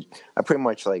do, and I pretty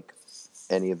much like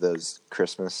any of those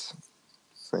Christmas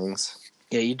things.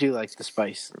 yeah, you do like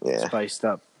the Yeah. spiced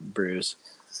up brews.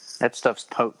 That stuff's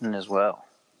potent as well.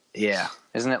 Yeah.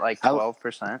 Isn't it like I-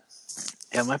 12%?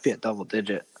 Yeah, it might be a double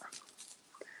digit.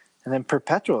 And then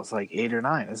Perpetual is like 8 or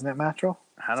 9, isn't it, Mattrel?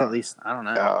 I It's don't, at least I don't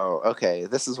know. Oh, okay.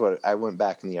 This is what I went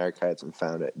back in the archives and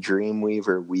found it.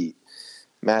 Dreamweaver Wheat.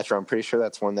 Matcher, I'm pretty sure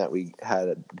that's one that we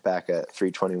had back at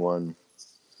 321.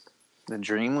 The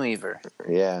Dreamweaver.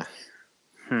 Yeah,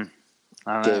 I don't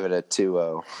know. gave it a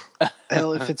 2.0.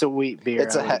 hell if it's a wheat beer.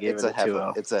 It's a I would give it's it a a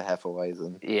 2-0. it's a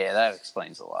Hefeweizen. Yeah, that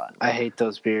explains a lot. I hate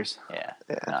those beers. Yeah.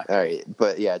 Yeah. Not All right,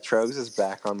 but yeah, Trogs is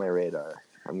back on my radar.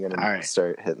 I'm gonna All right.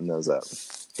 start hitting those up.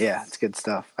 Yeah, it's good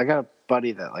stuff. I got a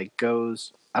buddy that like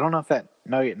goes. I don't know if that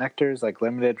Nugget Nectar is like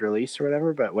limited release or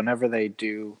whatever, but whenever they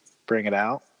do bring it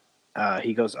out,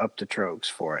 he goes up to Trogs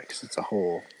for it because it's a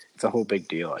whole big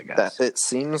deal, I guess. That it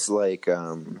seems like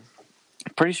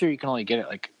Pretty sure you can only get it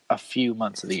like a few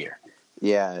months of the year.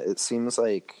 yeah, it seems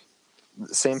like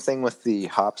same thing with the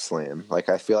Hop Slam. Like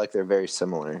I feel like they're very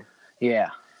similar. Yeah,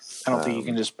 I don't think you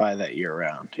can just buy that year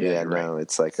round. Yeah, you're right. no,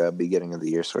 it's like a beginning of the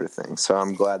year sort of thing. So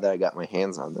I'm glad that I got my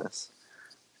hands on this.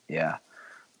 Yeah,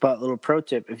 but little pro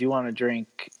tip: if you want to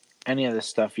drink any of this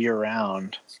stuff year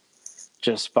round,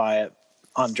 just buy it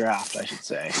on draft. I should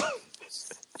say,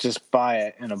 just buy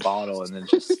it in a bottle and then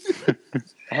just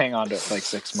hang on to it for like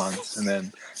 6 months, and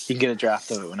then you can get a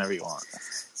draft of it whenever you want.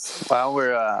 While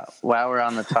we're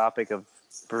on the topic of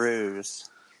brews,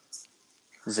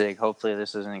 Zig, hopefully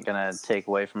this isn't going to take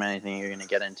away from anything you're going to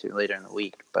get into later in the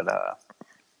week, but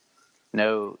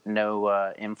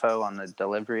no info on the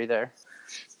delivery there.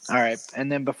 All right,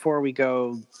 and then before we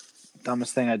go,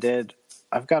 dumbest thing I did.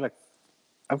 I've got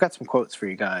some quotes for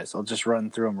you guys. I'll just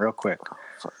run through them real quick.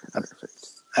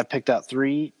 I picked out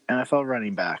 3 NFL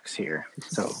running backs here.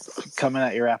 So coming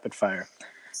at your rapid fire.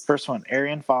 First one,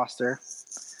 Arian Foster.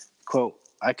 Quote,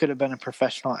 I could have been a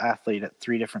professional athlete at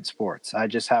 3 different sports. I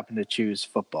just happened to choose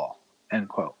football. End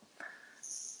quote.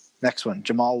 Next one,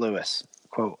 Jamal Lewis.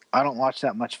 Quote, I don't watch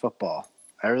that much football.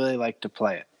 I really like to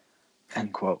play it.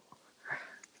 End quote.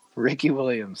 Ricky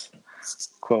Williams,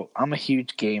 quote, I'm a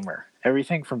huge gamer.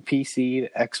 Everything from PC to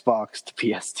Xbox to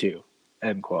PS2.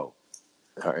 End quote.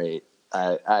 All right.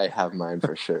 I have mine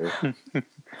for sure.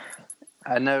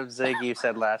 I know, Zig, you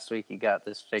said last week you got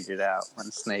this figured out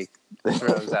when Snake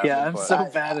throws out Yeah, the I'm quote. so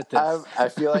bad at this. I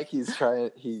feel like he's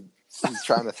trying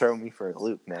to throw me for a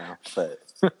loop now, but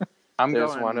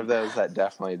there's one of those that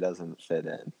definitely doesn't fit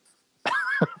in.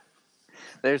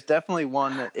 There's definitely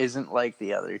one that isn't like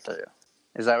the other two.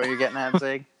 Is that what you're getting at,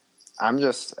 Zig?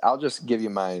 I'll just give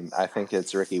you mine. I think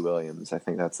it's Ricky Williams. I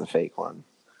think that's the fake one.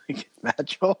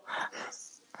 Natural.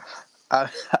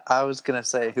 I was going to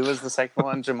say, who was the second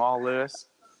one? Jamal Lewis?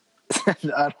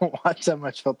 I don't watch that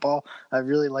much football. I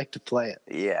really like to play it.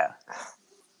 Yeah.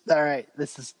 All right,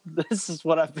 this is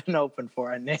what I've been hoping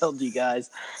for. I nailed you guys.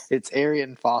 It's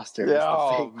Arian Foster. It's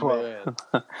the fake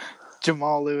quote.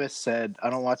 Jamal Lewis said, I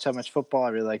don't watch that much football. I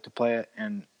really like to play it.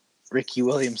 And Ricky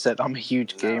Williams said, I'm a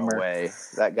huge gamer. No way.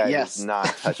 That guy Yes. does not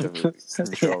touch a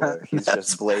controller. Yeah, He's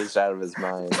just blazed out of his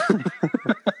mind.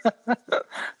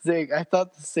 Zig, I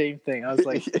thought the same thing. I was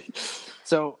like,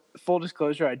 so full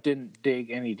disclosure, I didn't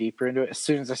dig any deeper into it. As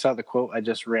soon as I saw the quote, I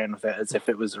just ran with it as if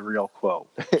it was a real quote.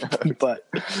 But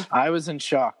I was in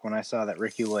shock when I saw that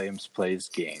Ricky Williams plays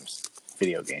games.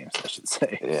 Video games, I should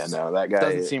say. Yeah, no, that guy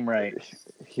Doesn't seem right.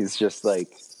 He's just like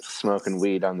smoking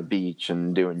weed on the beach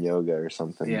and doing yoga or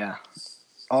something. Yeah.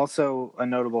 Also, a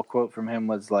notable quote from him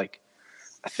was like,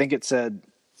 I think it said,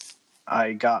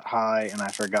 I got high and I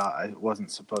forgot I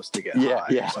wasn't supposed to get high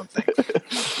or something.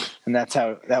 And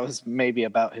that was maybe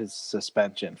about his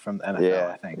suspension from the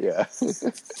NFL, I think. Yeah.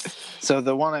 So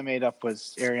the one I made up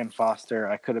was Arian Foster.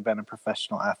 I could have been a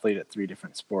professional athlete at 3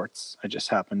 different sports. I just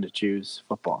happened to choose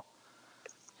football.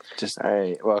 Just all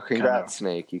right. Well, congrats,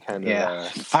 kinda, Snake. You kind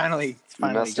of finally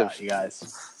got you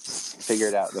guys.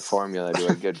 Figured out the formula to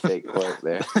a good fake quote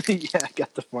there. Yeah, I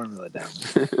got the formula down.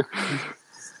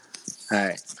 All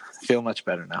right. I feel much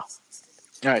better now.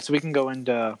 All right, so we can go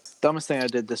into dumbest thing I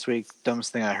did this week,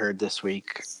 dumbest thing I heard this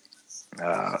week.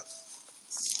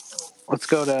 Let's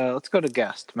go to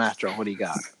guest. Matro, what do you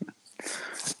got?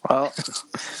 Well,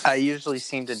 I usually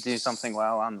seem to do something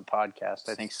well on the podcast.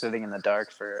 I think sitting in the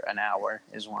dark for an hour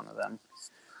is one of them.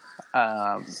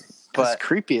 But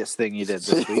creepiest thing you did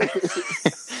this week.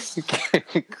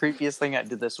 Creepiest thing I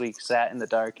did this week, sat in the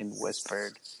dark and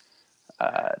whispered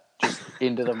just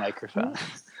into the microphone.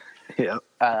 Yeah.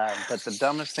 But the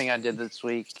dumbest thing I did this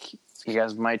week, you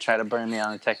guys might try to burn me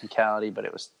on a technicality, but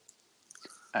it was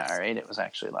all right. It was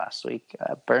actually last week.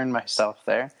 I burned myself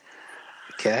there.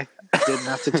 Okay. Didn't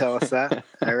have to tell us that.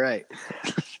 All right.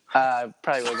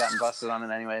 Probably would have gotten busted on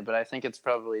it anyway, but I think it's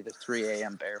probably the 3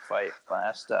 a.m. bear fight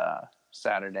last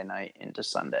Saturday night into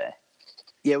Sunday.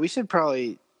 Yeah, we should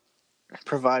probably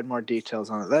provide more details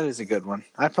on it. That is a good one.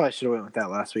 I probably should have went with that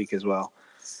last week as well.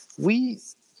 We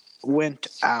went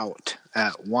out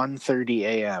at 1:30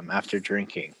 a.m. after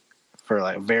drinking for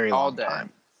like a very long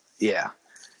time. Yeah.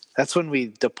 That's when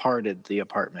we departed the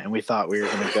apartment, and we thought we were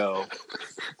going to go.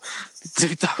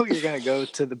 We thought we were going to go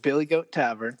to the Billy Goat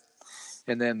Tavern,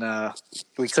 and then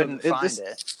we couldn't find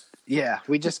it. Yeah,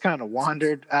 we just kind of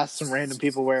wandered, asked some random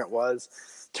people where it was.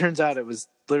 Turns out it was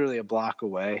literally a block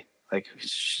away. Like, we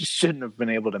shouldn't have been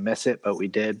able to miss it, but we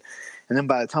did. And then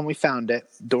by the time we found it,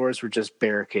 doors were just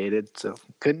barricaded, so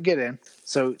couldn't get in.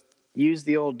 So used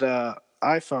the old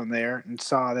iPhone there and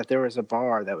saw that there was a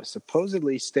bar that was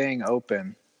supposedly staying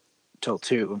open till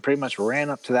 2, and pretty much ran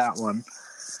up to that one,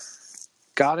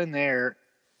 got in there,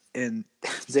 and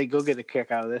they go get a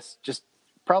kick out of this. Just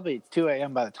probably 2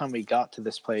 a.m. by the time we got to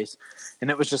this place,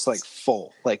 and it was just like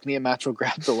full. Like, me and Matchell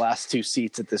grabbed the last 2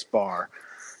 seats at this bar.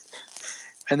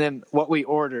 And then what we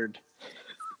ordered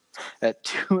at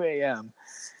 2 a.m.,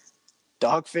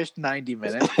 Dogfish 90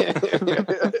 minute.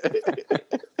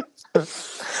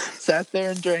 Sat there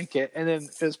and drank it, and then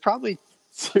it was probably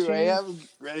 2 a.m.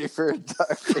 ready for a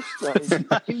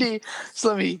Dogfish 90.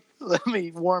 So let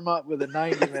me warm up with a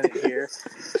 90 minute here,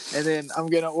 and then I'm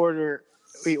gonna order.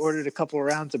 We ordered a couple of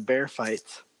rounds of bear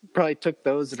fights. Probably took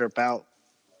those at about,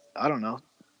 I don't know,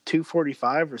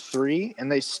 2:45 or 3,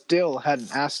 and they still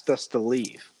hadn't asked us to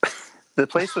leave. The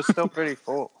place was still pretty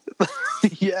full.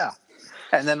 Yeah.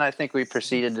 And then I think we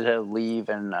proceeded to leave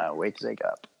and wake Zig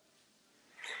up.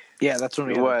 Yeah, that's when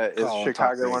we. What is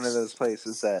Chicago one of those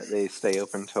places that they stay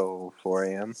open till 4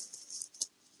 a.m.?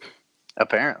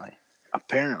 Apparently,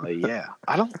 yeah.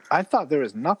 I thought there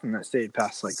was nothing that stayed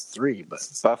past like 3, but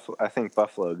I think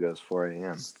Buffalo goes 4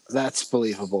 a.m. That's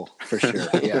believable for sure.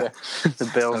 Yeah. The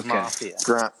Bills Okay. Mafia.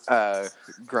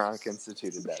 Gronk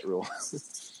instituted that rule.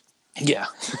 Yeah.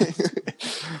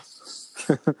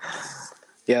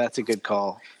 Yeah, that's a good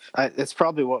call. It's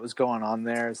probably what was going on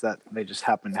there is that they just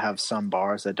happen to have some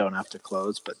bars that don't have to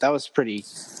close. But that was pretty,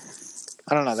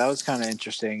 I don't know, that was kind of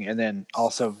interesting. And then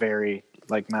also very,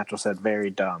 like Matchell said, very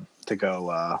dumb to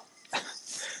go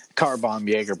car bomb,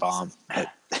 Jaeger bomb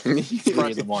at 3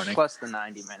 in the morning. Plus the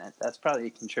 90 minute. That's probably a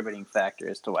contributing factor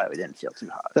as to why we didn't feel too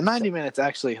hot. The 90 minutes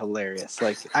actually hilarious.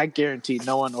 Like, I guarantee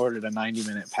no one ordered a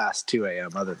 90-minute past 2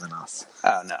 a.m. other than us.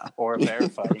 Oh, no. Or a bear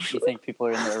fight. You think people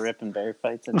are in there ripping bear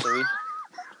fights at 3?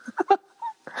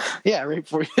 Yeah, right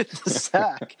before you hit the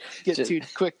sack.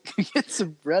 Get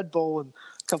some Red Bull and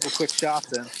a couple quick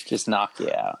shots in. Just knock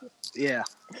you out. Yeah,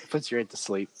 puts you right to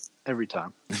sleep every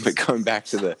time. But going back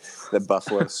to the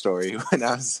Buffalo story, when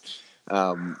I was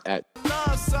at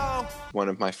one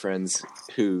of my friends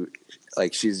who,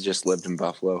 like, she's just lived in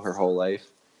Buffalo her whole life.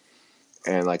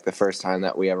 And, like, the first time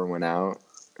that we ever went out,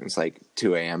 it was, like,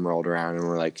 2 a.m. rolled around and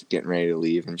we're, like, getting ready to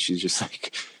leave. And she's just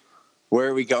like, where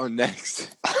are we going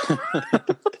next?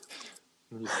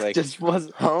 Like, Just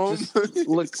wasn't home.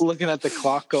 Just looking at the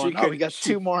clock going, we got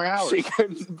 2 more hours. She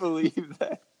couldn't believe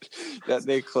that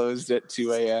they closed at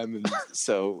 2 a.m. And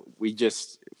so we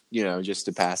just, just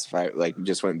to pacify, like, we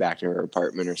just went back to her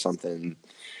apartment or something.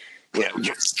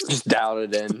 Just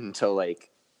dialed it in until like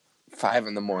 5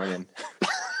 in the morning.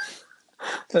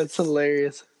 That's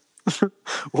hilarious.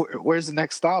 Where's the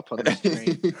next stop on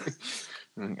the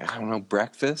train? I don't know,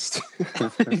 breakfast?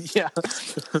 Yeah.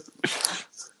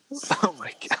 Oh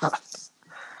my god.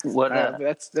 What?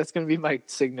 That's going to be my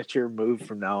signature move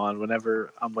from now on.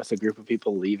 Whenever I'm with a group of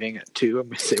people leaving at 2, I'm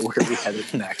going to say, where are we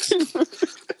headed next?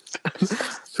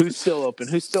 Who's still open?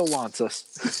 Who still wants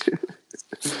us?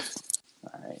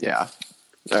 All right. Yeah.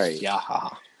 All right. Yeah.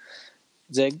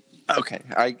 Zig? Okay.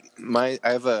 I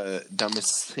have a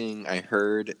dumbest thing I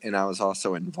heard, and I was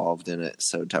also involved in it.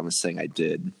 So dumbest thing I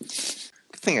did.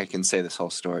 I think I can say this whole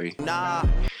story. Nah.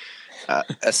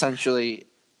 Essentially,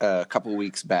 a couple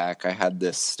weeks back, I had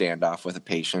this standoff with a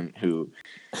patient who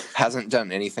hasn't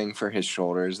done anything for his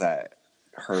shoulders that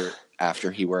hurt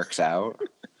after he works out.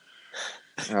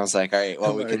 And I was like, all right,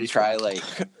 well, we can try like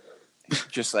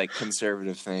just like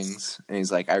conservative things. And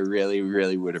he's like, I really,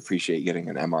 really would appreciate getting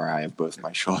an MRI of both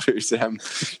my shoulders. And I'm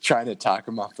trying to talk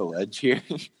him off the ledge here.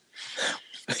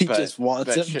 He just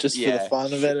wants him just for the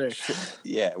fun of it? Or?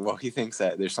 Yeah, well, he thinks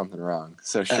that there's something wrong.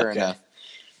 So sure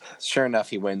enough,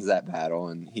 he wins that battle,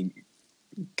 and he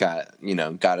got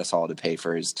us all to pay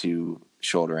for his 2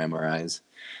 shoulder MRIs.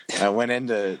 And I went in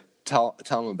to tell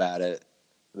him about it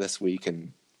this week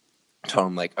and told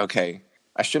him, like, okay,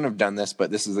 I shouldn't have done this,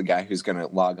 but this is the guy who's going to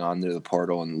log on to the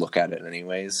portal and look at it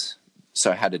anyways.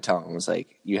 So I had to tell him, I was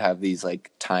like, you have these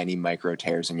like tiny micro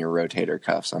tears in your rotator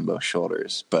cuffs on both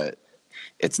shoulders, but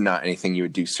it's not anything you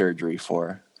would do surgery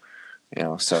for.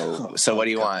 So what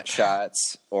do you want?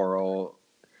 Shots, oral,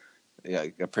 a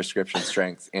prescription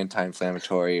strength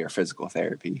anti-inflammatory, or physical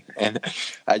therapy? And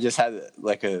I just had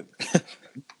like a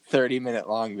 30-minute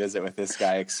long visit with this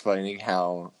guy explaining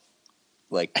how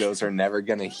like those are never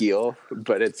going to heal,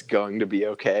 but it's going to be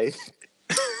okay.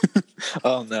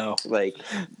 Oh no. Like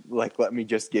let me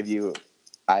just give you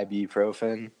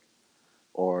ibuprofen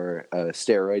or a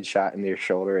steroid shot in your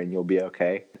shoulder and you'll be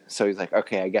okay. So he's like,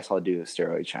 okay, I guess I'll do the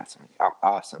steroid shots. I'm like, oh,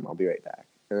 awesome, I'll be right back.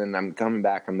 And then I'm coming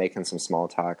back, I'm making some small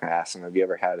talk. I asked him, have you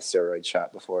ever had a steroid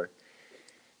shot before?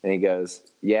 And he goes,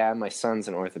 yeah, my son's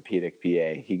an orthopedic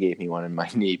PA. He gave me one in my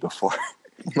knee before.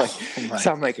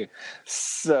 I'm like,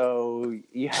 so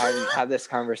you haven't had this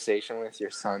conversation with your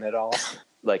son at all?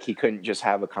 Like, he couldn't just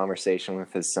have a conversation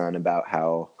with his son about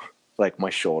how, like,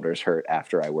 my shoulders hurt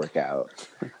after I work out.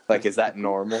 Like, is that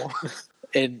normal?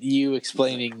 And you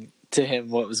explaining to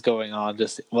him what was going on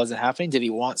just wasn't happening? Did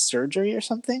he want surgery or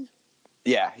something?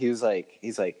 Yeah, he's like,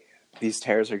 these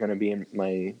tears are going to be in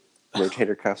my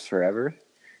rotator cuffs forever.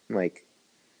 I'm like,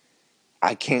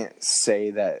 I can't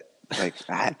say that. Like,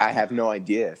 I have no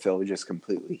idea if it'll just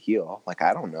completely heal. Like,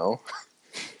 I don't know.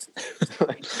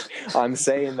 Like, I'm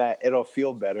saying that it'll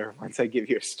feel better once I give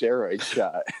you a steroid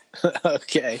shot.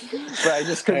 Okay. But I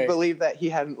just couldn't believe that he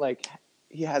hadn't, like,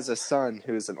 he has a son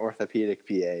who's an orthopedic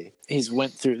PA. He's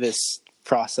went through this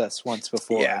process once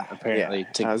before, apparently.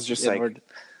 Yeah. I was just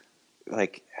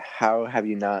like, how have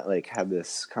you not, like, had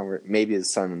this conversation? Maybe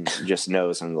his son just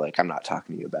knows and, like, I'm not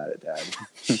talking to you about it,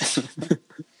 Dad.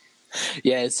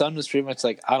 Yeah, his son was pretty much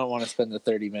like, I don't want to spend the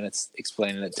 30 minutes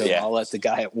explaining it to him. I'll let the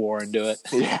guy at Warren do it.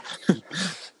 Yeah.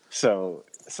 So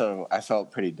I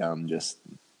felt pretty dumb just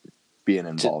being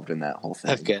involved in that whole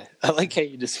thing. Okay. I like how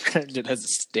you described it as a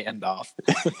standoff.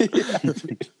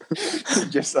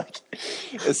 Just like,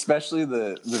 especially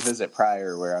the visit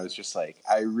prior, where I was just like,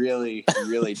 I really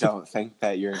don't think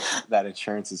that that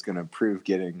insurance is going to approve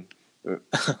getting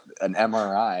an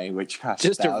MRI, which costs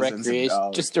Just a thousands of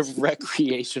dollars. just a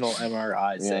recreational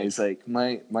MRI. Yeah, he's like,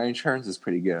 my insurance is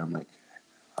pretty good. I'm like,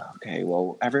 okay,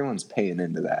 well, everyone's paying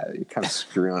into that. You're kind of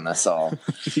screwing us all.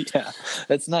 Yeah,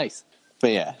 that's nice.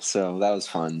 But yeah, so that was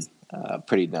fun.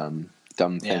 Pretty dumb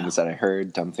things that I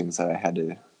heard, dumb things that I had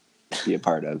to be a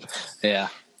part of. Yeah.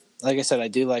 Like I said, I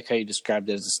do like how you described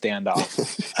it as a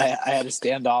standoff. I had a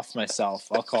standoff myself.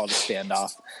 I'll call it a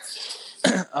standoff.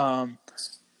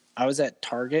 I was at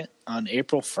Target on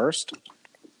April 1st,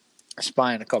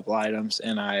 buying a couple items,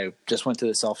 and I just went to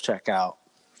the self-checkout,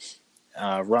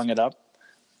 rung it up,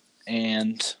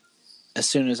 and as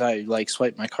soon as I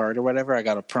swiped my card or whatever, I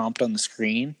got a prompt on the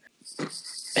screen.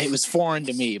 It was foreign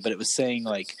to me, but it was saying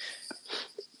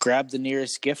grab the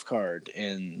nearest gift card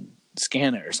and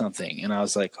scan it or something. And I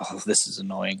was like, oh, this is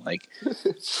annoying. I'm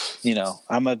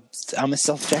a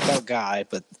self-checkout guy,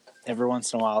 but every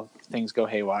once in a while things go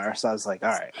haywire. So I was like, all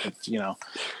right,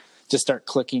 just start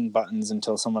clicking buttons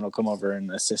until someone will come over and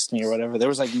assist me or whatever. There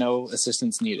was no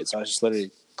assistance needed. So I was just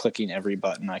literally clicking every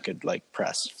button I could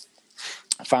press.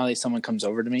 Finally, someone comes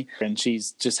over to me and she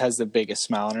just has the biggest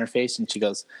smile on her face. And she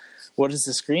goes, what does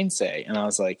the screen say? And I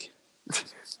was like,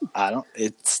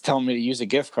 it's telling me to use a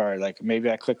gift card. Maybe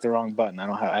I clicked the wrong button.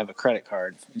 I have a credit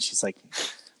card. And she's like,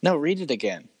 no, read it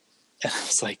again. And I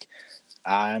was like,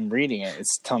 I'm reading it.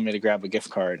 It's telling me to grab a gift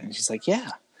card. And she's like, yeah.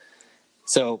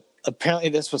 So apparently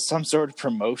this was some sort of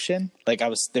promotion. There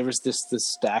was this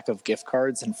stack of gift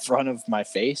cards in front of my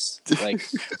face,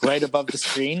 right above the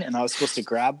screen. And I was supposed to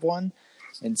grab one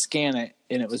and scan it.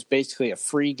 And it was basically a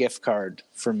free gift card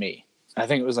for me. I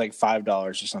think it was $5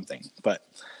 or something. But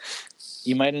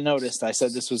you might have noticed I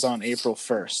said this was on April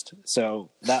 1st.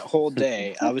 So that whole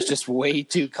day, I was just way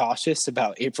too cautious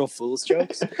about April Fool's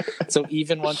jokes. So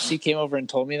even once she came over and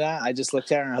told me that, I just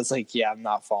looked at her and I was like, yeah, I'm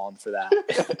not falling for that.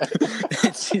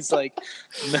 And she's like,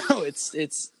 no,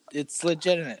 it's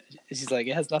legitimate. She's like,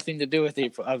 it has nothing to do with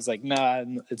April. I was like, nah,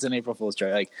 it's an April Fool's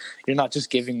joke. You're not just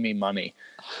giving me money.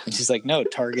 And she's like, no,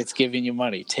 Target's giving you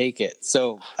money. Take it.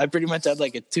 So I pretty much had a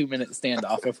 2-minute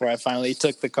standoff before I finally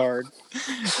took the card.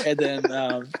 And then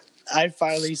I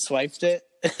finally swiped it.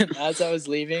 And as I was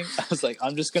leaving, I was like,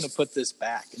 I'm just going to put this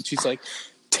back. And she's like,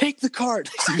 take the card.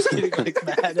 She was getting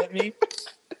mad at me.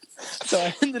 So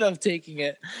I ended up taking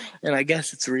it. And I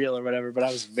guess it's real or whatever, but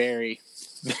I was very,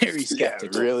 very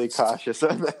skeptical. Yeah, really cautious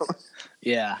on that one.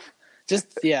 Yeah.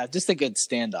 Just a good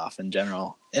standoff in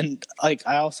general. And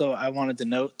I wanted to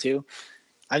note too,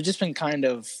 I've just been kind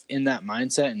of in that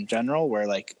mindset in general where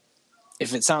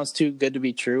if it sounds too good to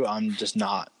be true, I'm just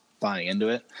not buying into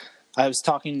it. I was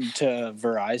talking to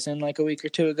Verizon a week or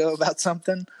two ago about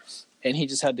something, and he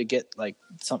just had to get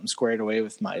something squared away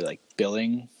with my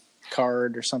billing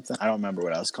card or something. I don't remember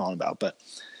what I was calling about, but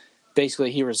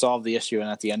basically he resolved the issue, and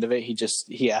at the end of it,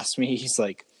 he asked me, he's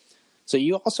like, so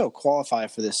you also qualify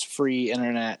for this free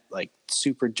internet,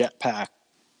 super jetpack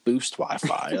boost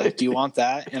Wi-Fi. Do you want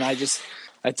that? And I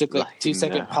took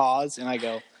 2-second pause and I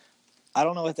go, I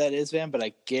don't know what that is, man, but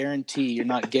I guarantee you're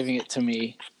not giving it to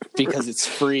me because it's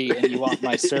free and you want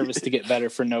my service to get better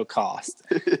for no cost.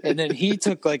 And then he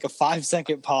took a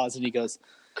 5-second pause and he goes,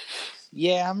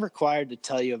 yeah, I'm required to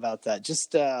tell you about that.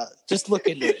 Just look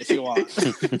into it if you want.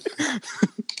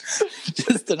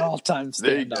 Just an all-time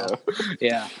standoff.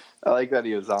 Yeah. I like that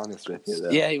he was honest with you,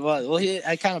 though. Yeah, he was. Well,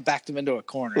 I kind of backed him into a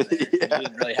corner there. Yeah. He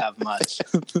didn't really have much.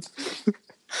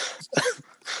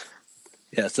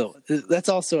 Yeah, so that's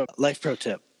also a life pro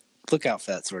tip. Look out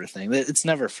for that sort of thing. It's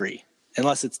never free,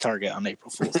 unless it's Target on April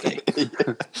Fool's Day.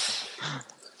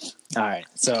 All right,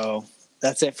 so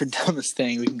that's it for dumbest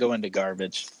thing. We can go into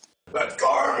garbage. That's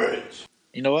garbage!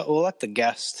 You know what? We'll let the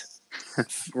guest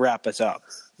wrap us up.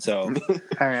 So,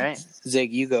 All right.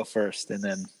 Zig, you go first, and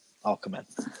then I'll come in.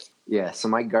 Yeah, so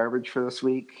my garbage for this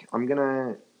week, I'm going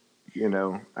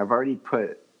to, I've already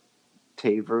put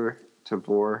Tavor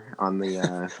on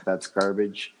the That's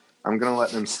Garbage. I'm going to let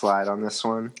them slide on this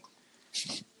one.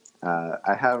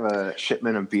 I have a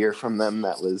shipment of beer from them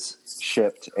that was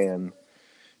shipped, and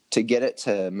to get it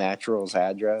to Mattrell's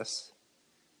address,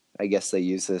 I guess they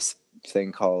use this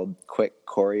thing called Quick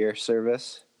Courier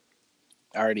Service.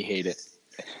 I already hate it.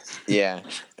 Yeah.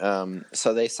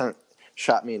 So they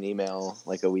shot me an email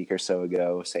a week or so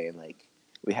ago saying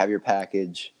we have your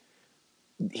package.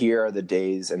 Here are the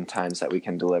days and times that we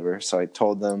can deliver. So I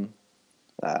told them,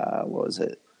 what was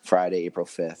it? Friday, April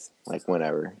 5th,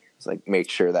 whenever. It's like make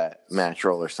sure that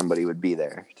Mattrel or somebody would be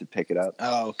there to pick it up.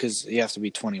 Oh, because you have to be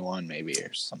 21 maybe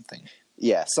or something.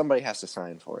 Yeah, somebody has to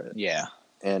sign for it. Yeah.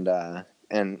 And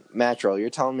Mattrel, you're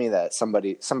telling me that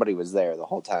somebody was there the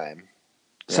whole time.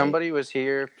 Right? Somebody was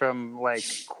here from like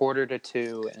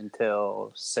 1:45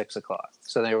 until 6:00.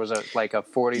 So there was a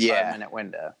 45-minute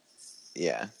window.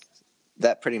 Yeah.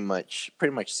 That pretty much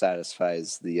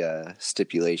satisfies the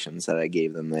stipulations that I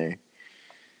gave them there.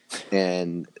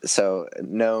 And so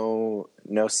no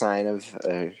sign of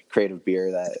a crate of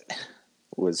beer that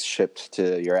was shipped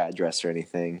to your address or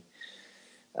anything.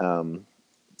 So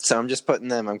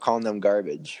I'm calling them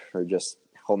garbage for just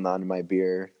holding on to my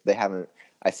beer. They haven't,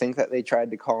 I think that they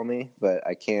tried to call me, but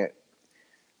I can't.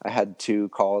 I had 2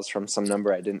 calls from some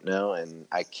number I didn't know, and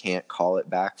I can't call it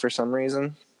back for some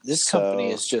reason. This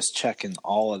company is just checking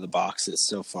all of the boxes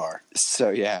so far. So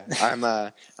yeah,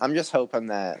 I'm just hoping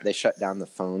that they shut down the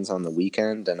phones on the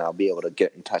weekend, and I'll be able to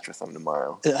get in touch with them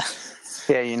tomorrow.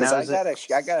 Yeah, you know, I got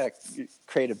a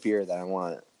crate of beer that I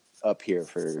want up here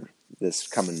for this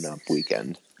coming up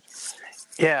weekend.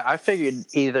 Yeah, I figured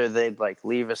either they'd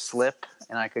leave a slip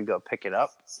and I could go pick it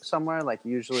up somewhere. Like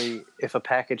usually, if a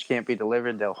package can't be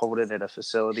delivered, they'll hold it at a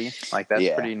facility. Like that's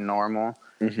pretty normal.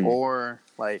 Mm-hmm. Or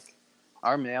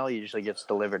our mail usually gets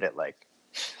delivered at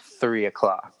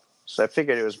 3:00. So I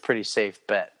figured it was a pretty safe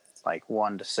bet,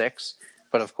 1 to 6.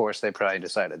 But of course, they probably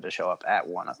decided to show up at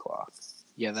 1:00.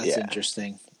 Yeah, that's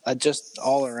interesting. Just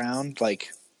all around,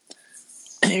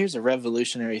 here's a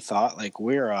revolutionary thought.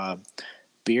 We're a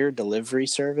beer delivery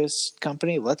service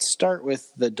company. Let's start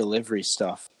with the delivery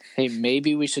stuff. Hey,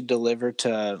 maybe we should deliver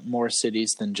to more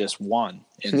cities than just one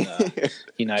in the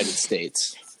United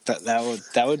States.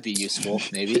 That would be useful,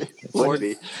 maybe.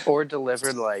 Or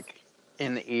delivered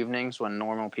in the evenings when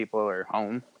normal people are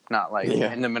home, not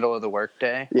in the middle of the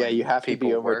workday. Yeah, you have to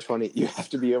be over work. 20. You have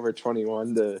to be over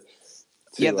 21 to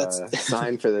that's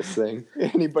sign for this thing.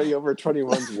 Anybody over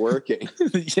 21's working.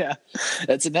 Yeah,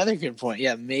 that's another good point.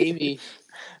 Yeah, maybe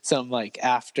some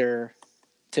after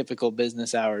typical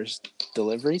business hours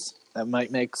deliveries. That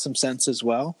might make some sense as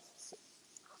well.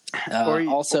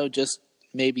 Also, just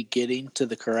maybe getting to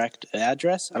the correct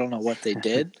address. I don't know what they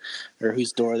did or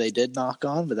whose door they did knock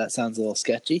on, but that sounds a little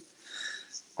sketchy.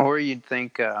 Or you'd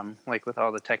think, with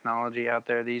all the technology out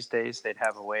there these days, they'd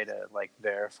have a way to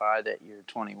verify that you're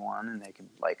 21, and they could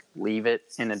leave it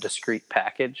in a discreet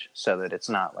package so that it's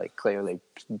not clearly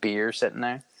beer sitting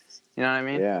there. You know what I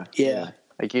mean? Yeah.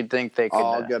 You'd think they could.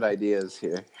 All good ideas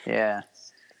here. Yeah,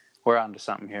 we're onto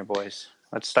something here, boys.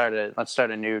 Let's start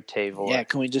a new table. Yeah,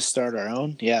 can we just start our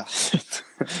own? Yeah.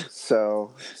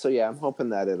 So yeah, I'm hoping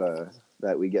that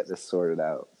that we get this sorted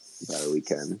out by the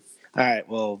weekend. All right.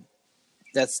 Well,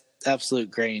 that's absolute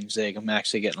Grange Zig. I'm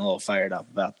actually getting a little fired up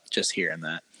about just hearing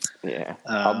that. Yeah,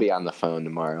 I'll be on the phone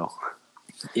tomorrow.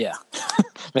 Yeah,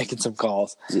 making some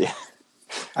calls. Yeah,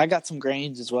 I got some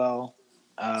Grange as well.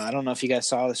 I don't know if you guys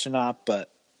saw this or not,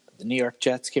 but the New York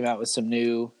Jets came out with some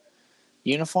new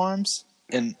uniforms,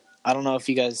 and I don't know if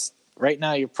you guys right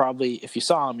now. If you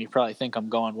saw them, you probably think I'm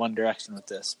going one direction with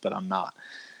this, but I'm not.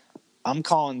 I'm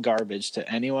calling garbage to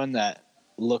anyone that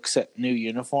looks at new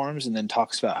uniforms and then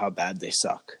talks about how bad they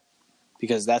suck,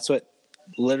 because that's what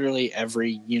literally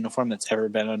every uniform that's ever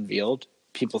been unveiled,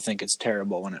 people think it's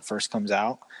terrible when it first comes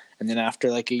out, and then after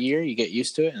a year you get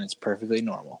used to it and it's perfectly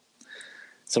normal.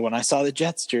 So when I saw the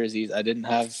Jets jerseys, I didn't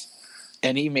have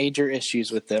any major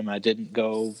issues with them. I didn't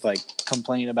go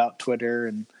complain about Twitter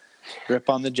and rip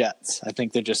on the Jets. I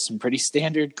think they're just some pretty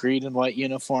standard green and white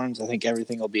uniforms. I think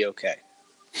everything will be okay.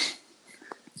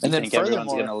 And then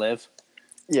everyone's going to live?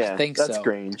 Yeah, I think that's so.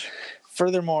 Grange.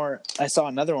 Furthermore, I saw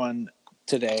another one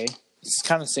today. It's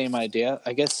kind of the same idea.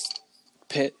 I guess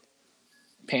Pitt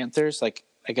Panthers,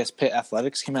 Pitt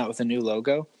Athletics came out with a new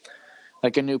logo,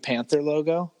 a new Panther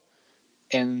logo.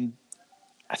 And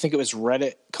I think it was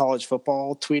Reddit College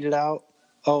Football tweeted out,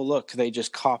 oh, look, they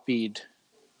just copied,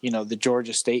 the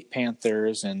Georgia State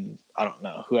Panthers and I don't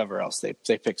know, whoever else.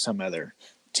 They picked some other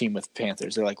team with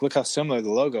Panthers. They're look how similar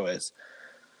the logo is.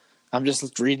 I'm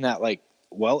just reading that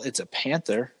well, it's a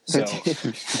panther, so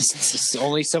it's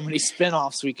only so many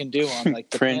spinoffs we can do on the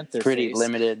panther pretty face.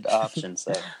 Limited options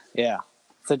there. Yeah.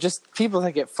 So just people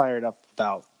that get fired up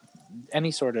about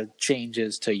any sort of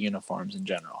changes to uniforms in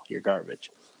general, you're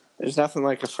garbage. There's nothing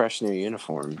like a fresh new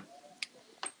uniform.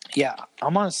 Yeah,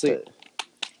 I'm honestly.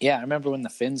 Yeah, I remember when the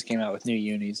Finns came out with new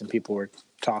unis and people were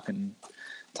talking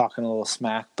a little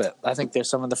smack, but I think they're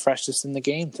some of the freshest in the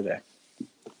game today.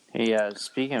 Hey,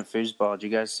 speaking of foosball, did you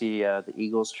guys see the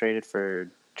Eagles traded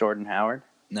for Jordan Howard?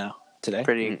 No, today.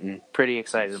 Pretty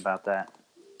excited about that.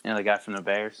 You know, the guy from the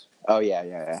Bears? Oh,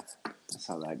 yeah. I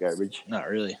saw that garbage. Not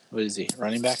really. What is he?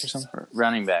 Running back or something?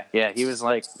 Running back. Yeah, he was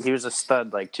a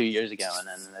stud like 2 years ago, and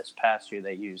then this past year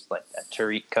they used like a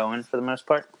Tariq Cohen for the most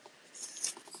part.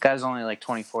 Guy's only like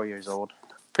 24 years old.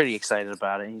 Pretty excited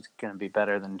about it. He's going to be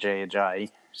better than Jay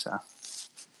Ajayi. So,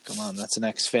 Come on, that's an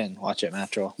ex-Fin. Watch it,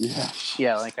 Matt Troll.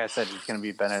 yeah, like I said, he's going to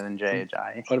be better than Jay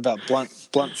Ajayi. What about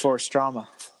Blunt Force Drama?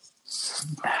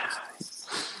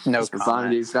 No As long as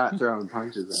comment. he's not throwing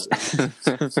punches at him.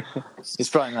 He's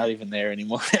probably not even there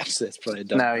anymore. Actually, that's probably a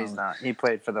dumb No, comment. he's not. He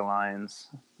played for the Lions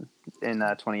in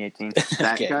 2018.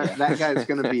 That Okay, guy, yeah. that guy's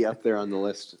going to be up there on the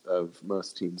list of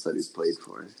most teams that he's played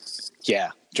for.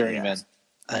 Yeah, journeyman. Yeah.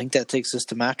 I think that takes us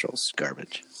to Matt Troll's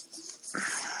garbage.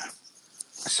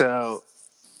 So,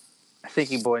 I think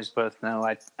you boys both know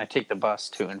I take the bus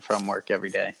to and from work every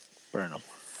day. Burn them.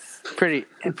 Pretty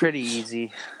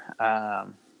easy.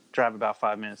 Drive about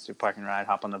 5 minutes to park and ride,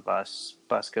 hop on the bus.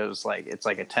 Bus goes it's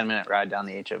like a 10-minute ride down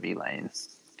the HOV lane,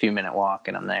 few-minute walk,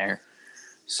 and I'm there.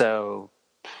 So,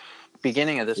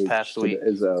 beginning of this past week,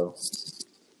 Izzo.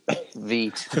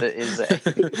 the Izzy.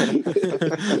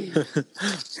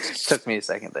 Took me a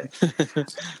second there.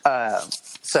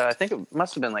 So I think it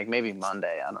must have been like maybe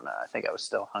Monday. I don't know. I think I was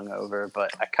still hungover,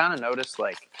 but I kind of noticed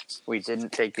like we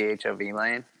didn't take the HOV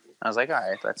lane. I was like, all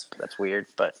right, that's weird,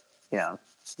 but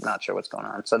not sure what's going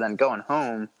on. So then going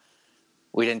home,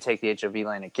 we didn't take the HOV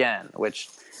lane again, which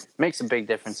makes a big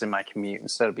difference in my commute.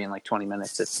 Instead of being like 20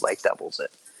 minutes, it's like doubles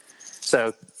it.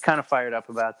 So kind of fired up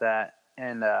about that,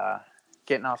 and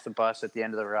getting off the bus at the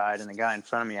end of the ride, and the guy in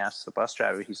front of me asks the bus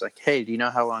driver, he's like, hey, do you know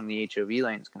how long the HOV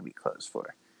lane is going to be closed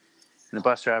for? And the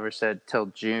bus driver said, till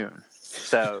June.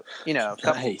 So,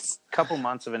 a couple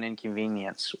months of an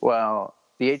inconvenience. Well,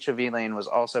 the HOV lane was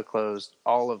also closed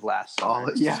all of last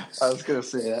summer. Yeah, I was going to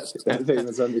say that. That thing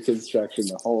was under construction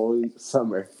the whole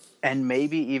summer. And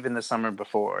maybe even the summer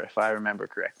before, if I remember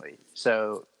correctly.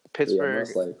 So, Yeah, Pittsburgh,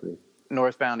 most likely.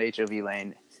 northbound HOV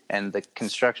lane, and the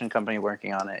construction company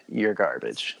working on it, you're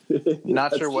garbage.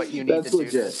 Not sure what you need to That's do.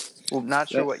 legit. Well, not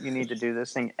sure what you need to do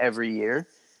this thing every year,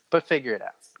 but figure it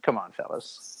out. Come on,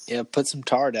 fellas. Yeah, put some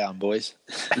tar down, boys.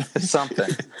 Something.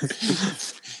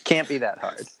 Can't be that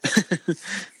hard.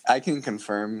 I can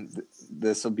confirm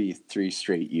this will be 3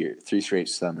 straight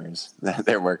summers that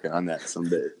they're working on that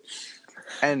someday.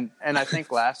 And I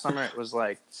think last summer it was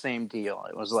like same deal.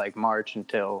 It was like March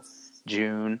until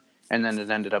June, and then it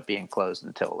ended up being closed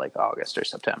until like August or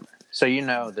September. So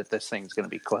that this thing's going to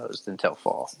be closed until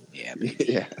fall. Yeah, baby.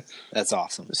 Yeah. That's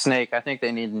awesome. Snake, I think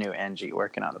they need a new NG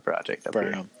working on the project up Burn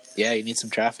here. them. Yeah, you need some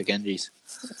traffic, NGs.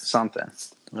 Something.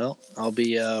 Well, I'll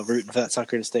be rooting for that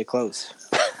sucker to stay closed.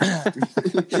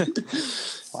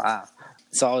 Wow.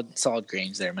 Solid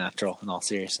Grange there, Matt Troll, in all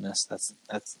seriousness. That's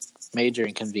major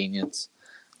inconvenience,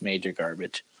 major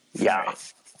garbage. Yeah. All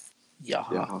right. Yeah.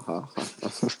 Yeah.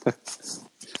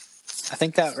 I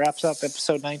think that wraps up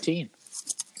episode 19.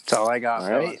 That's all I got. All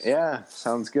right. fellas. Yeah.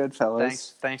 Sounds good,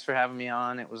 fellas. Thanks for having me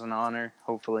on. It was an honor.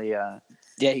 Hopefully, Yeah,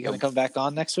 you going to come back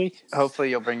on next week?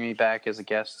 you'll bring me back as a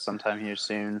guest sometime here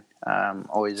soon.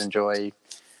 Always enjoy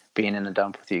being in the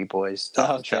dump with you boys.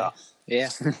 Talking shop. Yeah.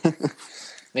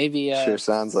 Maybe Sure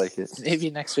sounds like it. maybe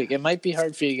next week. It might be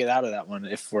hard for you to get out of that one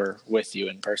if we're with you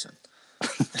in person.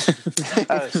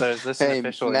 Oh, so is this an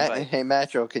official invite? Hey,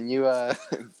 Matro, can you go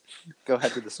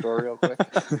ahead to the store real quick?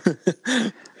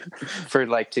 For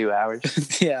like 2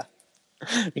 hours? Yeah.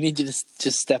 We need you to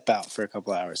just step out for a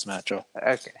couple hours, Matt Troll.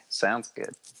 Okay, sounds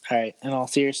good. All right. In all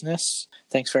seriousness,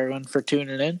 thanks for everyone for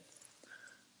tuning in.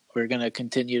 We're going to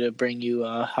continue to bring you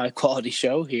a high-quality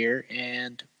show here,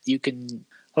 and you can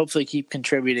hopefully keep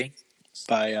contributing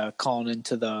by calling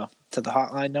into the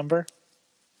hotline number,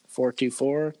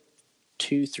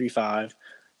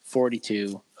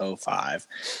 424-235-4205,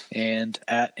 and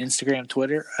at Instagram,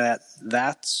 Twitter, at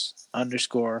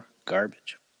 _garbage.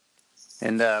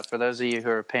 And for those of you who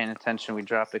are paying attention, we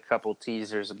dropped a couple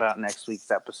teasers about next week's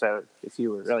episode. If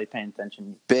you were really paying attention,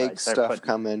 you'd Big start stuff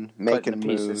coming. Making putting the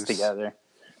pieces moves together.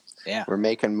 Yeah. We're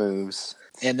making moves.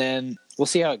 And then we'll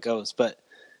see how it goes. But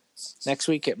next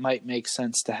week it might make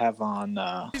sense to have on,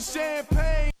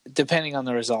 depending on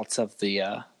the results of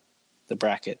the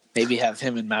bracket, maybe have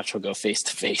him and Match will go face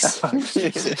to face.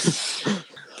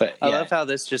 But I yeah, love how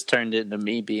this just turned into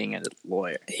me being a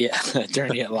lawyer. yeah,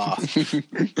 attorney at law.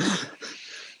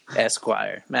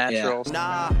 Esquire. Matt Yeah. Rolls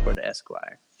for the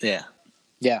Esquire. Yeah,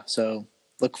 yeah. So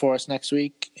look for us next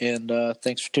week, and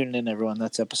thanks for tuning in, everyone.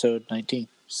 That's episode 19.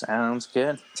 Sounds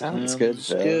good. Sounds good, Good.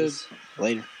 fellas.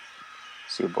 Later.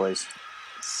 See you, boys.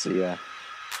 See ya.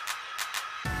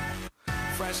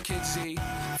 Fresh Kid Z,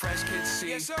 Fresh Kid C,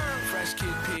 yes sir. Fresh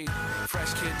Kid P,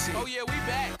 Fresh Kid T. Oh yeah, we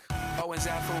back. Oh, and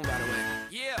Zafoon, by the way.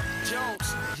 Yeah,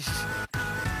 Jones.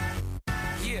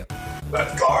 Yeah.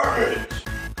 That's garbage!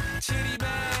 Chitty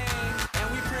bang,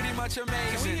 and we pretty much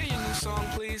amazing. Can we hear your new song,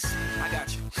 please? I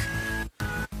got you.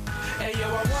 Hey yo,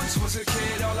 I once was a kid